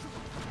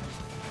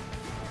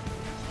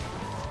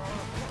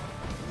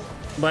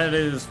 But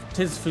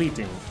tis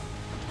fleeting.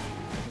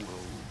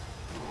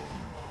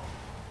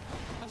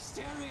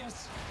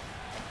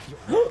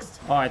 Oh,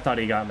 I thought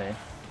he got me.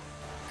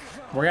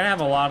 We're gonna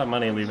have a lot of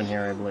money leaving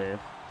here, I believe.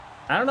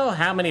 I don't know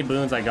how many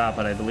boons I got,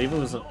 but I believe it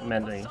was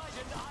many.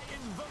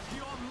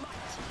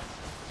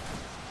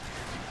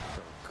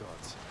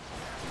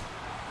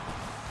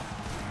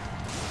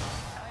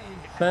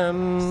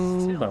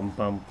 Bum, bum,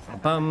 bum,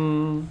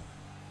 bum.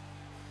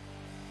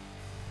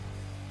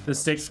 The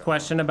sixth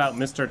question about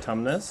Mr.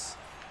 Tumnus.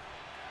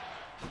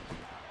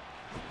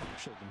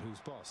 Showed them who's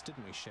boss,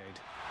 didn't we, Shade?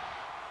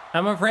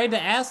 I'm afraid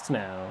to ask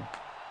now.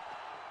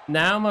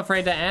 Now I'm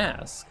afraid to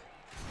ask.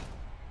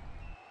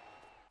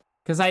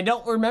 Because I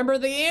don't remember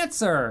the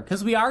answer.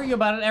 Because we argue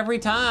about it every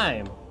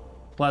time.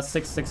 Plus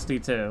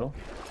 662.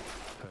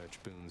 Heard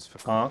boons for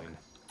Bonk, coin.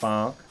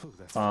 bonk, Ooh,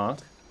 that's bonk.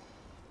 good.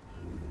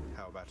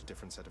 How about a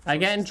different set of I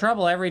get in fruits?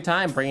 trouble every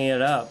time bringing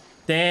it up.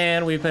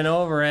 Dan, we've been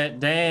over it.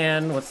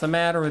 Dan, what's the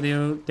matter with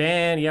you?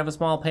 Dan, you have a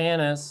small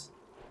penis.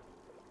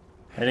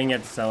 I didn't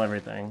get to sell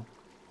everything.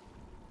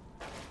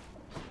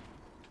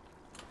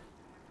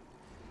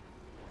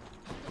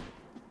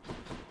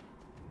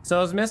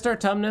 So is Mr.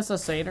 Tumnus a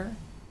satyr?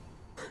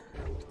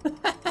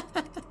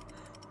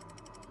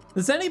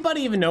 Does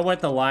anybody even know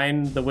what the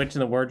line "The Witch in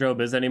the Wardrobe"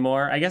 is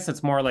anymore? I guess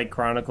it's more like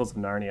Chronicles of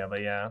Narnia,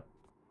 but yeah.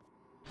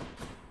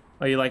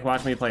 Oh, you like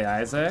watching me play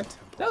Isaac?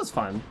 That was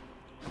fun.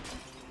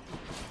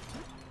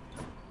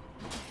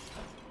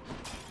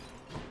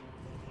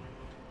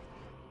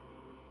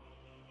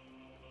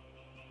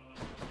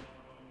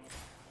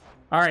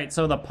 All right,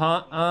 so the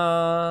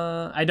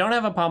I don't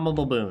have a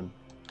pommable boon.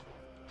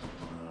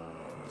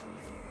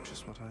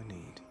 Just what I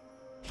need.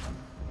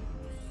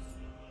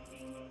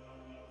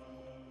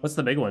 What's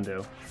the big one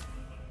do?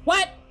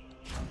 What?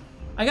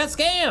 I got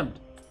scammed.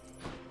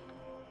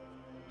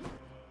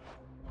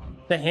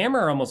 The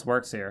hammer almost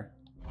works here.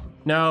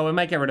 No, it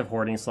might get rid of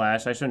Hoarding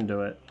Slash. I shouldn't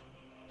do it.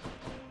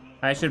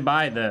 I should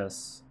buy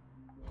this,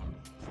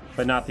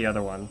 but not the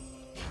other one.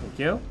 Thank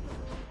you.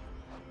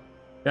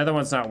 The other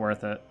one's not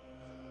worth it.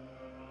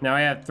 Now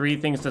I have 3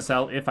 things to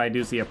sell if I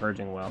do see a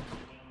Purging Well.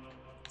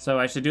 So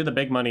I should do the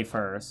big money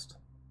first.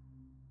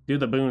 Do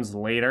the boons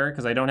later,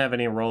 because I don't have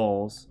any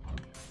rolls.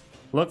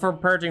 Look for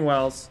Purging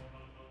Wells.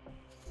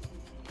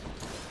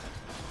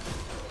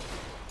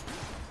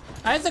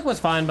 Isaac was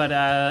fun, but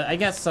I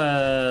guess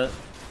I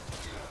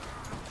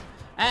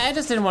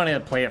just didn't want to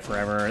play it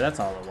forever. That's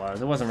all it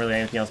was. It wasn't really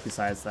anything else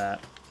besides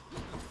that.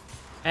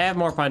 I have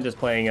more fun just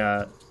playing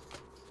a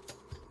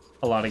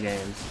lot of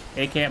games.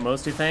 AK at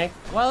most, you think?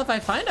 Well, if I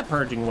find a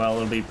Purging Well,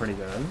 it'll be pretty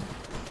good.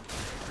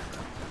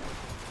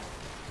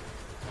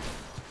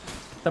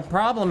 The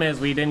problem is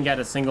we didn't get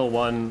a single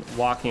one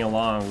walking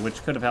along,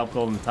 which could have helped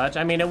Golden Touch.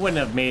 I mean, it wouldn't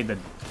have made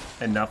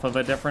enough of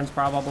a difference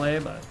probably,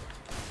 but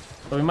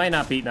we might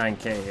not beat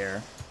 9K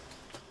here.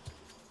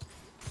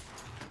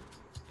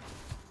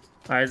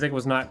 Isaac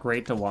was not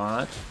great to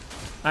watch.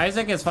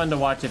 Isaac is fun to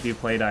watch if you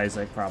played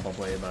Isaac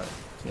probably, but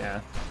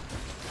yeah.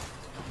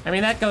 I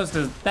mean, that goes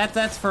to,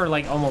 that's for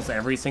like almost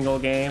every single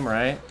game,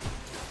 right?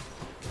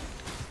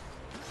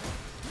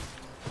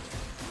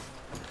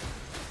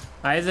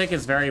 Isaac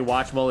is very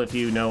watchable if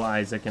you know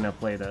Isaac and have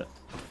played it.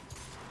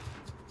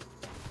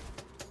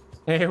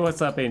 Hey,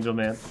 what's up, Angel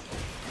Man?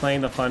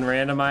 Playing the fun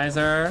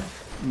randomizer?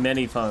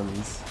 Many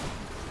funs.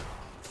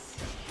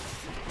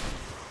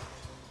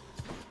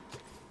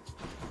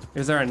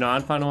 Is there a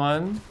non-fun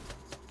one?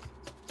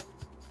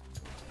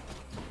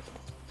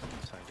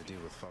 Time to deal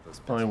with father's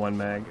Only pet, one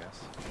mag. I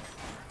guess.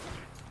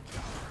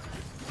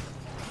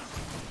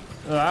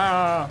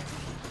 Ah!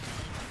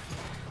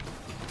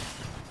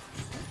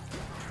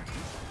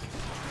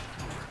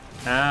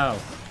 Ow.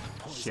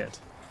 Shit.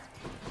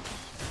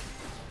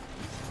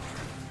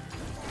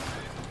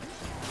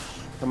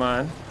 Come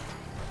on.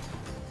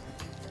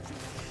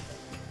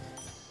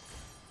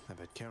 I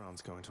bet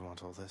Charon's going to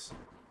want all this.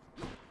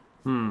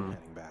 Hmm.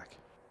 Heading back.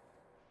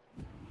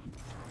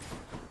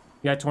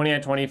 You got 20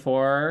 at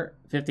 24,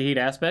 50 heat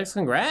aspects.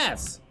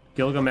 Congrats!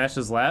 Gilgamesh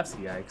is left.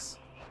 Yikes.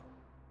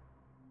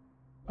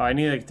 Oh, I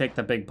need to take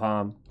the big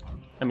palm.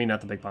 I mean,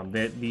 not the big palm,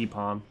 the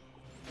palm.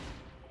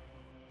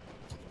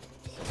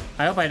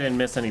 I hope I didn't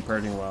miss any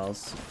Purging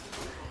Wells.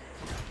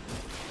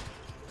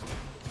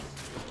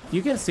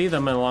 You can see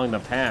them along the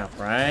path,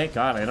 right?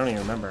 God, I don't even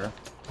remember.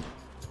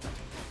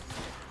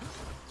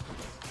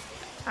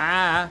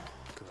 Ah!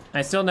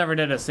 I still never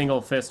did a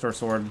single fist or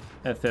sword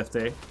at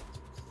 50.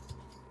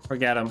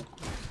 Forget him.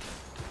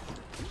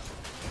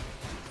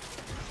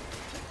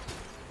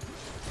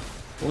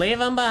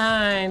 Leave him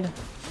behind.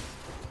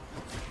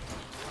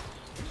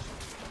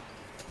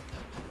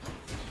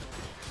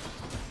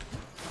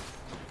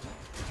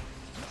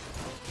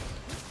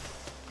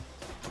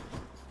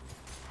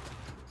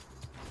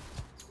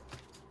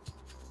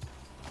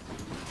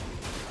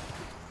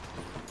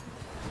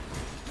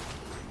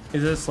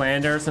 Is it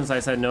slander since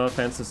I said no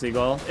offense to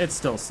Seagull? It's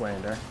still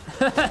slander.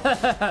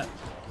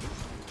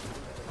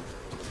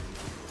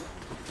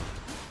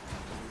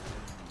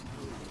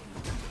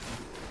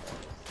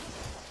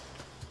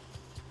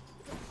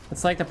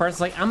 It's like the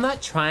person's like, I'm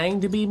not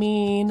trying to be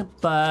mean,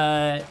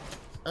 but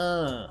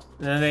and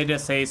then they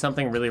just say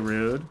something really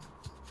rude.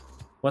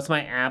 What's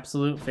my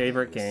absolute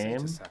favorite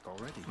game? Sack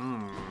already.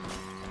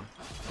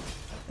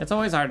 It's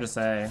always hard to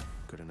say.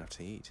 Good enough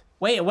to eat.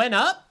 Wait, it went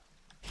up?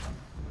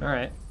 All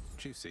right.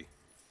 Juicy.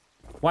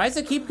 Why does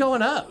it keep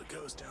going up? It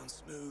goes down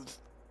smooth.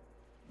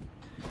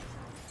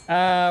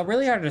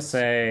 Really hard to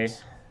say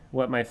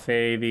what my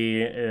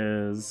favy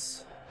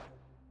is.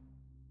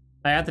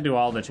 I have to do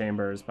all the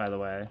chambers, by the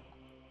way.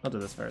 I'll do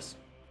this first.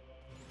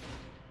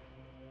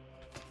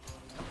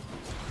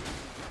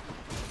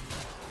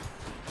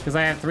 Because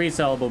I have 3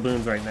 sellable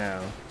boons right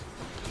now.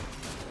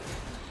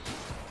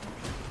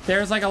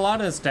 There's like a lot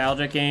of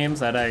nostalgic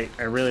games that I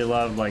really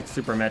love, like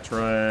Super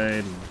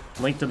Metroid,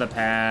 Link to the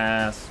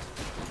Past.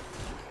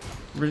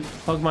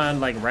 Pokemon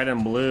like Red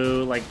and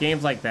Blue, like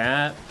games like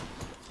that.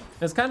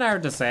 It's kind of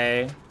hard to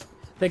say.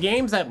 The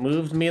games that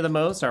moved me the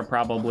most are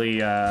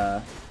probably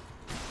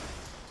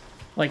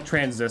like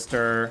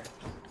Transistor.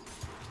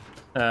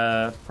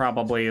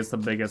 Probably is the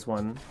biggest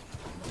one.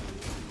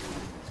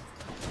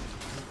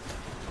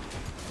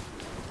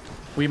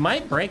 We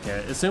might break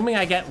it, assuming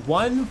I get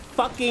one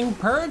fucking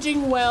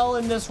purging well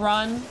in this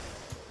run.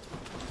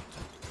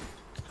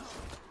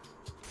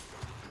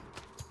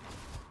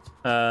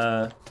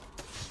 I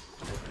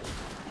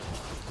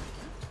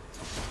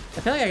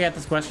feel like I get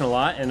this question a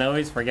lot and I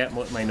always forget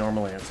what my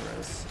normal answer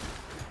is.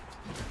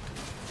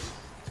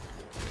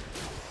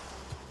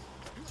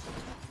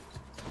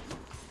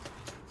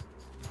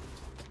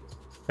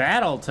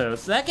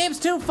 Battletoads. That game's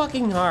too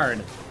fucking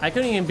hard. I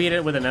couldn't even beat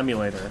it with an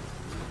emulator.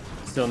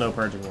 Still no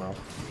purging well.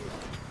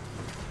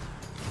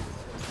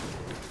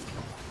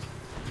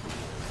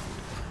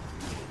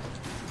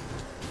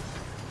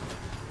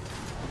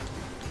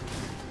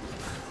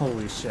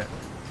 Holy shit.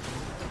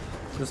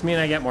 Does this mean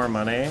I get more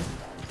money?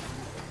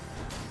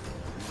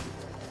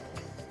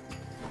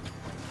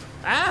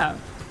 Ah!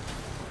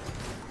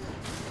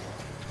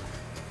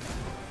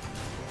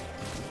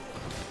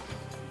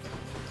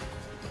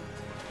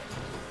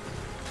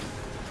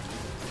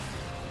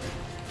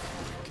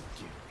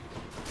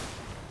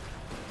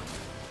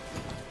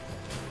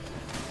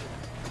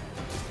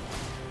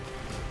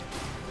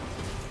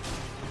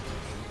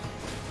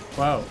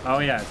 Whoa. Oh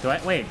yeah. Do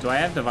I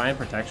have divine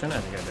protection? I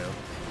think I do.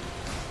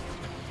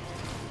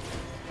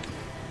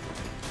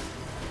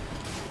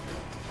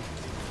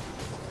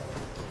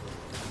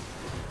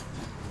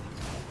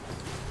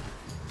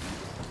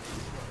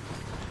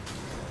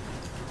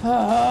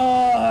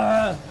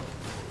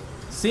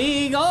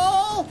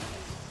 Seagull!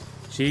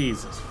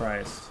 Jesus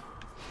Christ.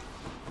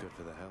 Good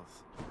for the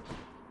health.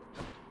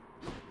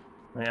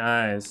 My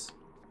eyes.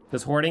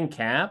 Does hoarding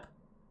cap?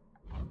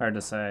 Hard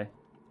to say.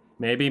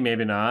 Maybe,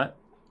 maybe not.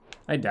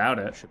 I doubt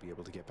it. Should be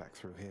able to get back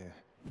through here.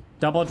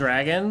 Double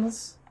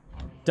Dragons?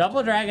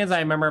 Double Dragons I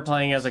remember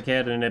playing as a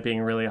kid and it being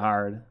really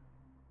hard.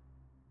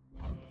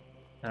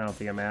 I don't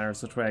think it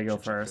matters which way I go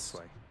first.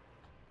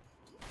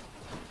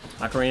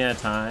 Ocarina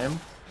of Time?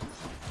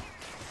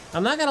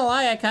 I'm not gonna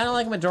lie, I kind of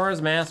like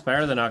Majora's Mask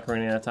better than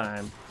Ocarina of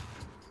Time.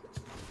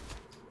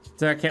 Is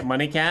there a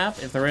money cap?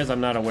 If there is, I'm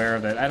not aware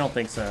of it. I don't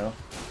think so.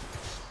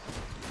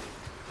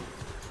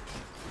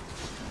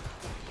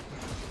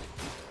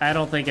 I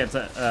don't think it's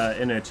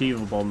an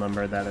achievable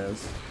number, that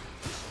is.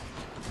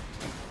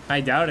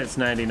 I doubt it's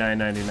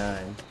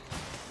 $99.99.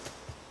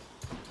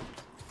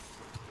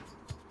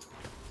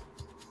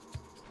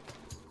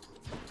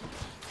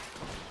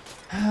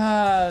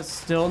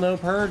 Still no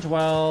purge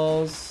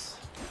wells.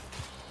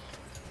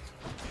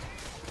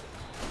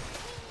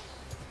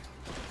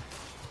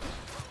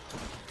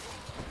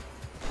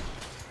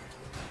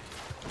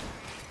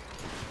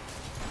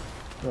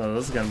 Oh,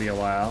 this is gonna be a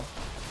while.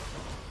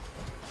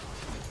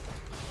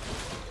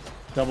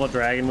 Double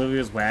Dragon movie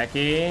was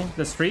wacky.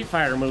 The Street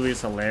Fighter movie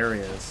is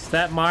hilarious.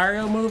 That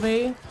Mario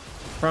movie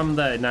from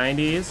the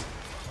 90s.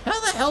 How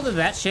the hell did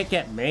that shit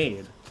get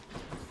made?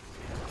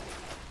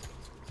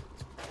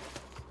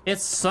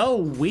 It's so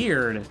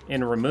weird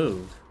and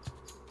removed.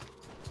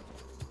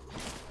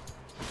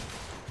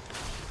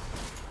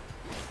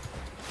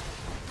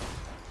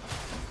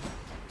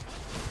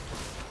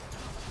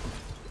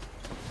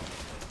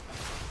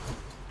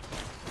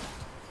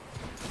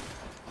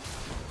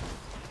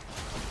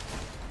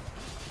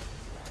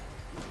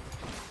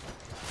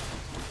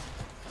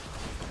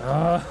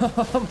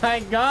 Oh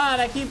my god,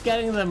 I keep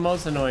getting the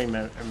most annoying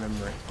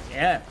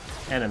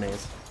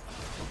enemies.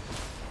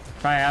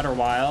 Try Outer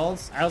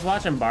Wilds. I was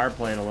watching Barb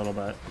play it a little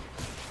bit.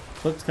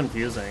 Looked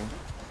confusing.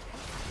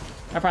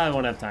 I probably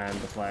won't have time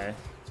to play.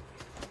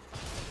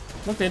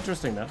 Looked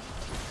interesting though.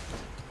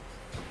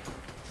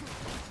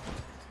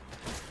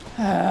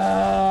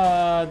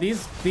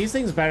 These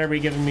things better be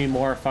giving me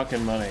more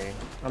fucking money.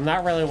 I'm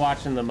not really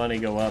watching the money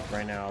go up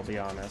right now, I'll be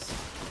honest.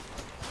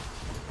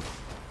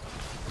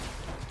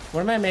 What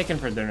am I making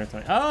for dinner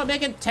tonight? Oh, I'm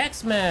making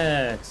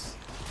Tex-Mex.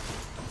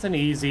 It's an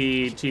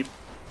easy, cheap?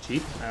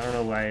 I don't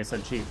know why I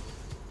said cheap.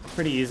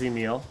 Pretty easy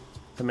meal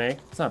to make.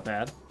 It's not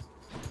bad.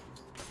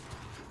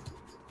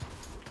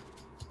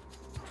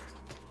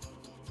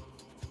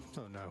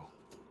 Oh no.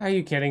 Are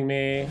you kidding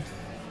me?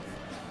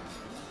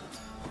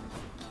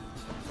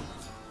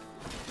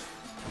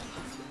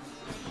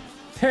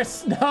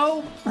 There's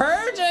no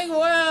purging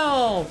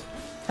well!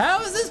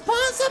 How is this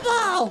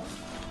possible?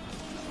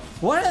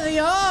 What are the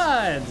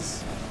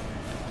odds?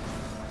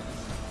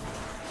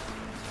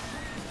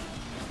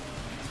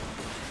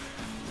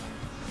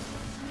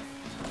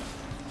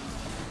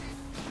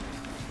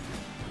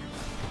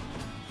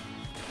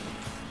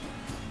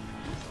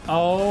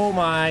 Oh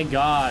my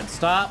god,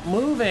 stop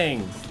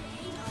moving!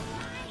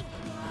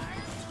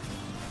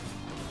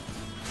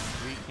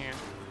 We can't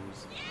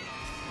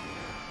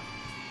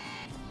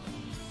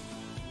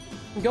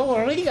lose.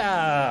 Go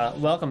Riga!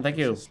 Welcome, thank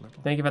you.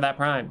 Thank you for that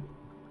prime.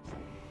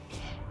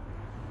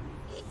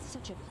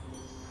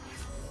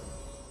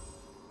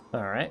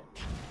 All right.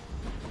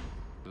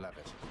 Love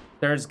it.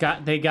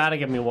 They gotta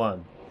give me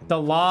one. The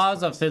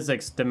laws of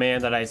physics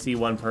demand that I see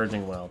one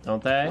purging well,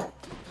 don't they?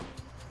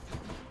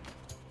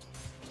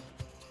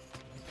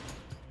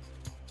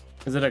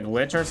 Is it a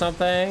glitch or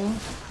something?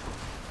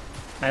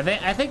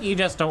 I think you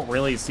just don't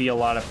really see a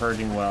lot of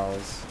purging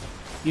wells.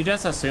 You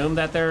just assume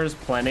that there's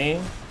plenty,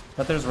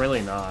 but there's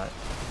really not.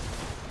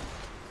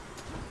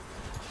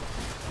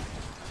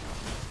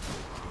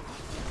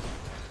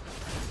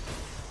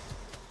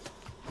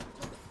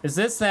 Is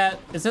this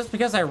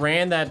because I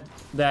ran that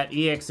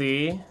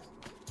exe?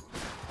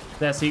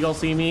 That seagull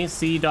see me,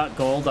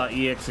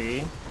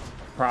 c.gold.exe?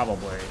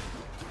 Probably.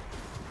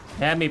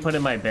 Had me put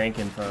in my bank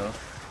info.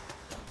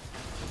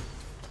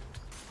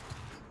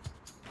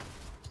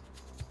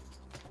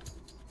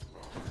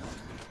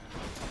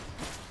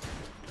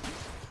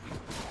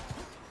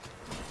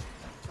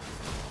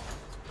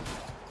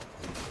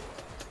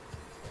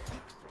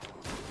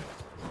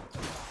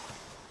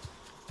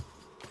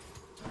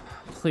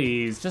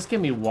 Please, just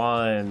give me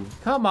one.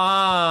 Come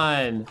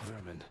on.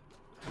 Vermin.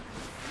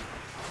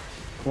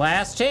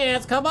 Last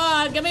chance, come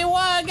on, give me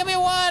one, give me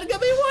one,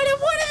 give me one,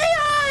 and what are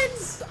the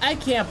odds? I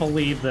can't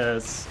believe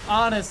this.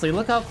 Honestly,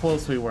 look how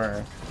close we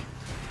were.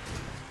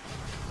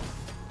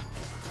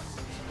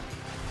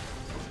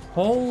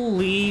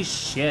 Holy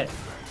shit.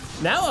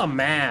 Now I'm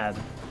mad.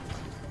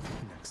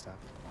 Next up.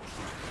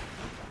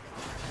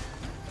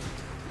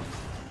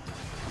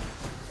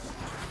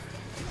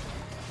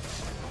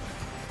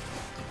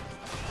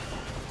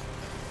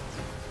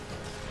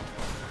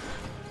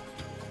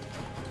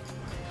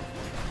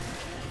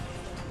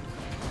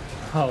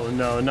 Oh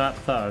no, not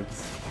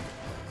thugs.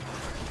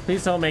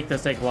 Please don't make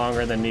this take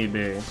longer than need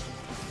be. Who's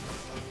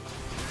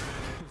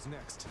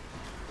next?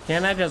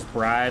 Can't I just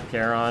bribe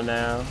Charon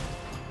now?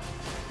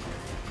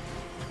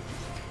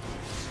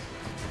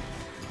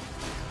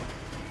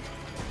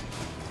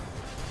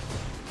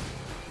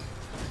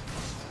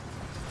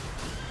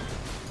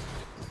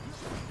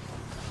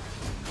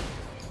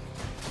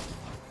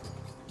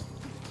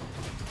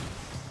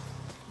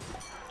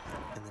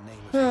 In the name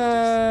of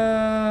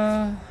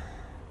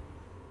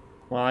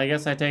Well, I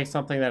guess I take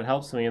something that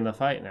helps me in the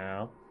fight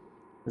now.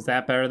 Is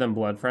that better than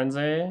Blood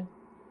Frenzy?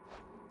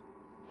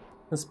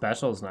 The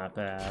special's not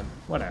bad.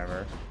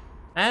 Whatever.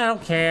 I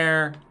don't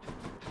care.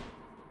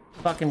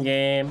 Fucking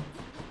game.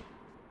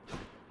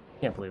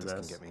 Can't believe this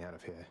can this. get me out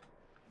of here.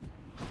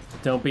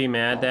 Don't be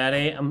mad,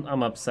 Daddy.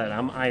 I'm upset.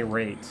 I'm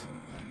irate.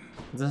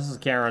 This is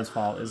Karen's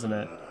fault, isn't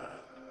it?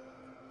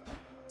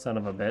 Son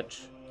of a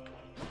bitch.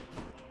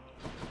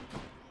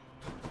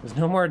 There's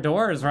no more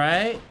doors,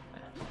 right?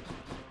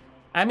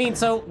 I mean,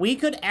 so we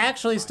could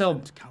actually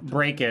still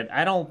break it.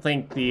 I don't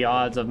think the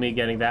odds of me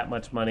getting that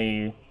much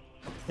money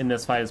in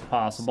this fight is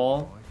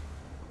possible.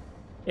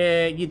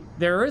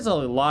 There is a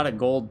lot of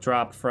gold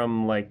dropped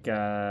from, like,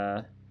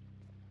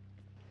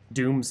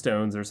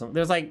 Doomstones or something.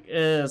 There's, like,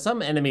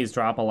 some enemies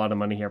drop a lot of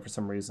money here for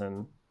some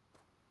reason.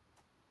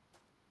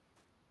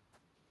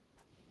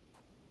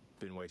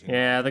 Been waiting.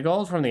 Yeah, the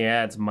gold from the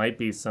ads might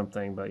be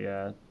something, but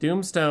yeah.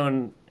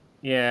 Doomstone...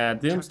 Yeah,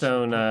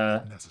 Doomstone,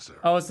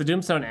 oh, it's the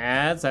Doomstone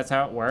ads? That's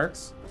how it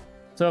works?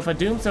 So if a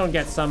Doomstone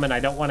gets summoned, I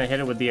don't want to hit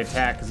it with the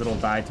attack because it'll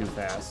die too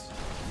fast.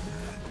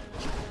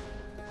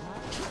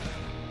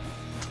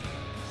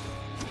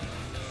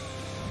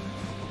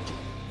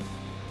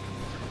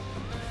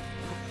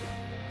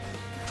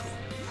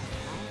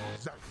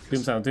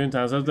 Doomstone,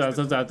 Doomstone,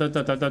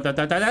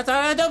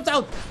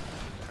 Doomstone!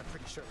 I'm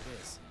pretty sure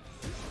it is.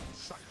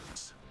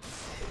 Silence.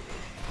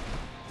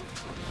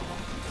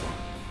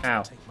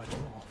 Ow. Take much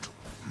more.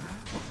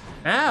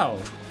 Ow!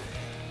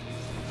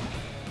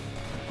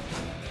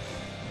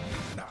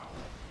 Now.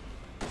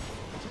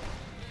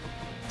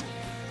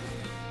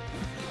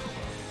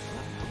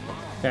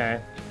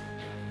 Okay.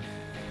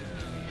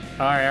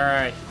 Alright,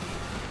 alright.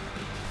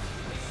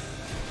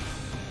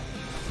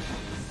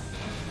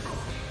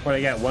 What do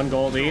I get? 1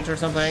 gold each or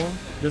something?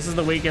 This is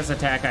the weakest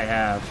attack I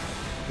have.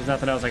 There's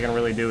nothing else I can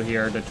really do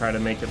here to try to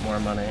make it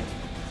more money.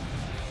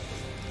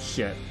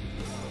 Shit.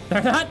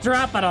 They're not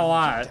dropping a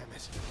lot. Damn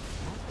it.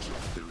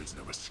 There is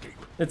no escape.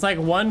 It's like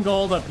 1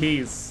 gold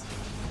apiece.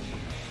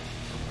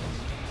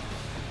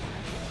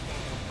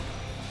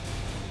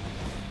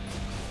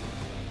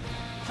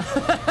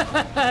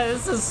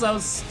 This is so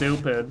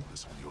stupid.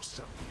 This one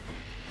yourself.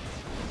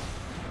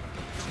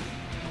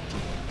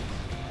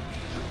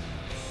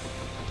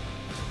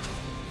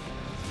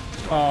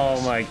 Oh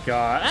my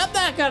god. I'm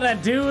not gonna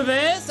do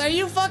this! Are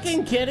you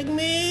fucking kidding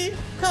me?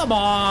 Come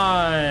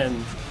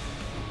on!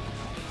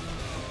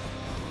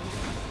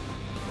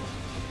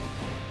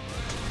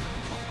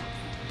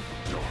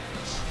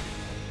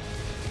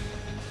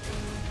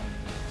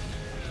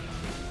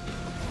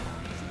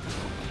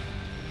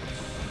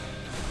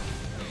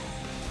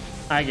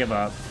 I give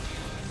up.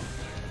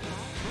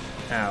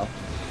 Ow.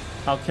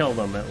 I'll kill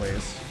them at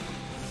least.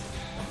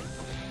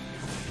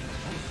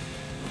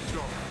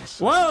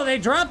 Whoa, they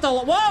dropped a...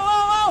 Whoa,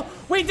 whoa, whoa!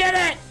 We did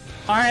it!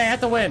 Alright, I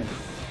have to win.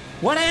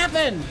 What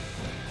happened?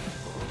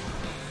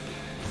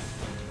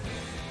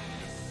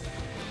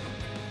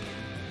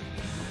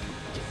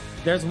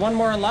 There's one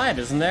more alive,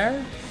 isn't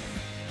there?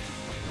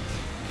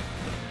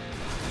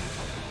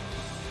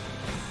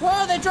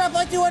 Whoa, they dropped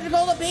like 200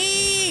 gold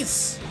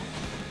apiece!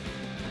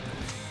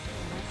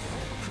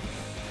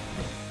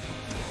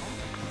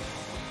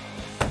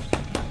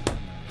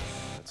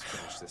 Let's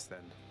finish this then.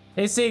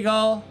 Hey,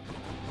 Seagull.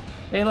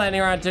 Hey,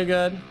 landing around too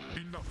good.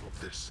 Enough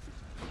of this.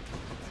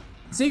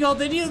 Seagull,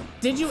 did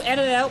you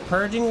edit out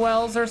purging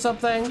wells or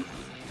something?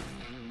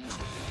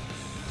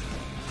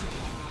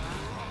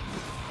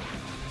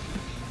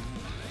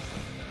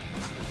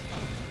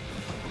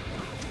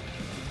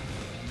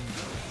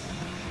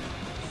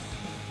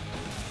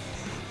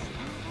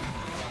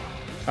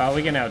 Oh,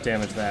 we can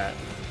out-damage that.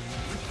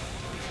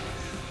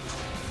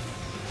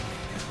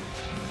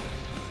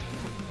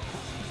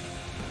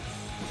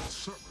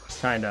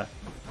 Kinda.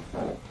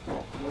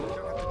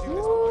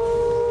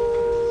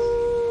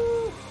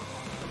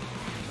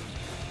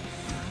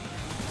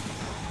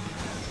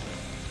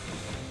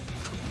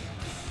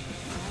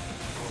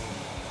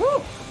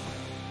 Woo!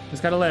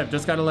 Just gotta live,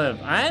 just gotta live.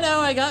 I know,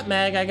 I got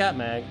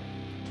mag.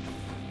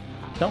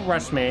 Don't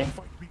rush me.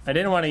 I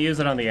didn't want to use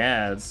it on the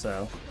ads,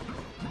 so.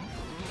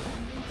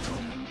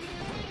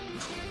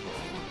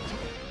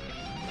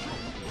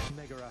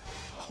 Megara,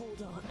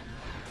 hold on.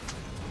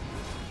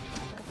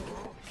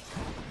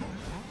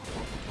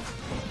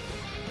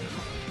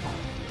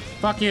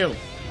 Fuck you.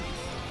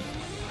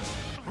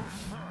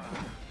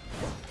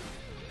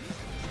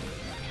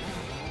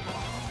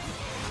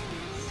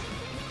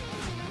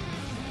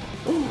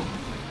 Ooh.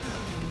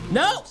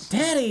 No,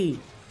 Daddy.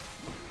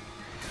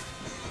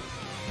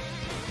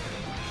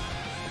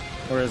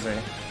 Where is he?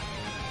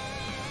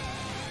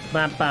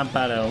 Bam, bam,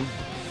 ba-dum.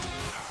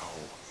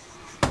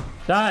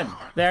 Done.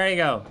 There you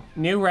go.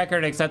 New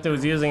record, except it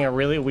was using a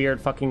really weird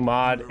fucking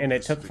mod, and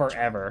it took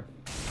forever.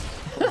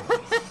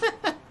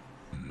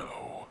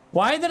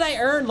 Why did I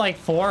earn like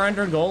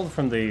 400 gold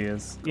from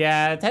these?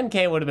 Yeah,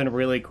 10k would have been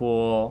really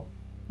cool.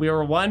 We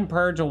were one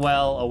purge a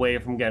well away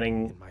from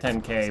getting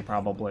 10k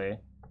probably.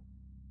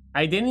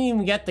 I didn't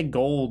even get the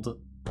gold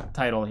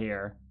title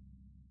here.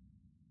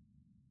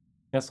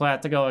 Guess we'll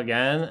have to go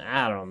again?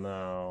 I don't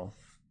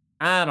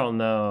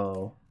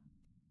know.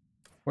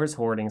 Where's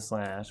Hoarding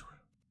Slash?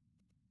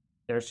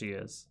 There she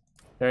is.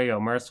 There you go,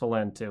 Merciful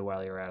End too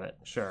while you're at it.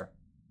 Sure.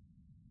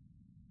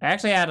 I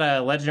actually had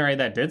a legendary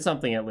that did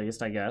something at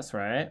least, I guess,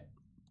 right?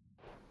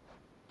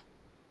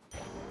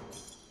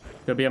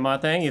 Could be a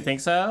mod thing, you think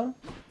so?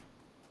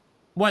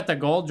 What, the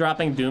gold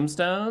dropping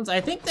Doomstones?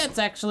 I think that's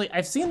actually,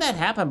 I've seen that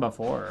happen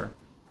before.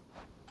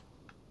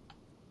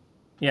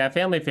 Yeah,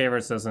 Family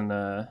Favorites doesn't,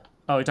 oh,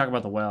 we talk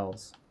about the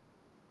wells.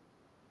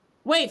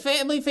 Wait,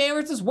 Family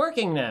Favorites is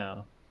working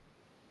now.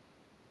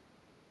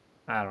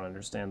 I don't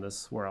understand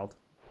this world.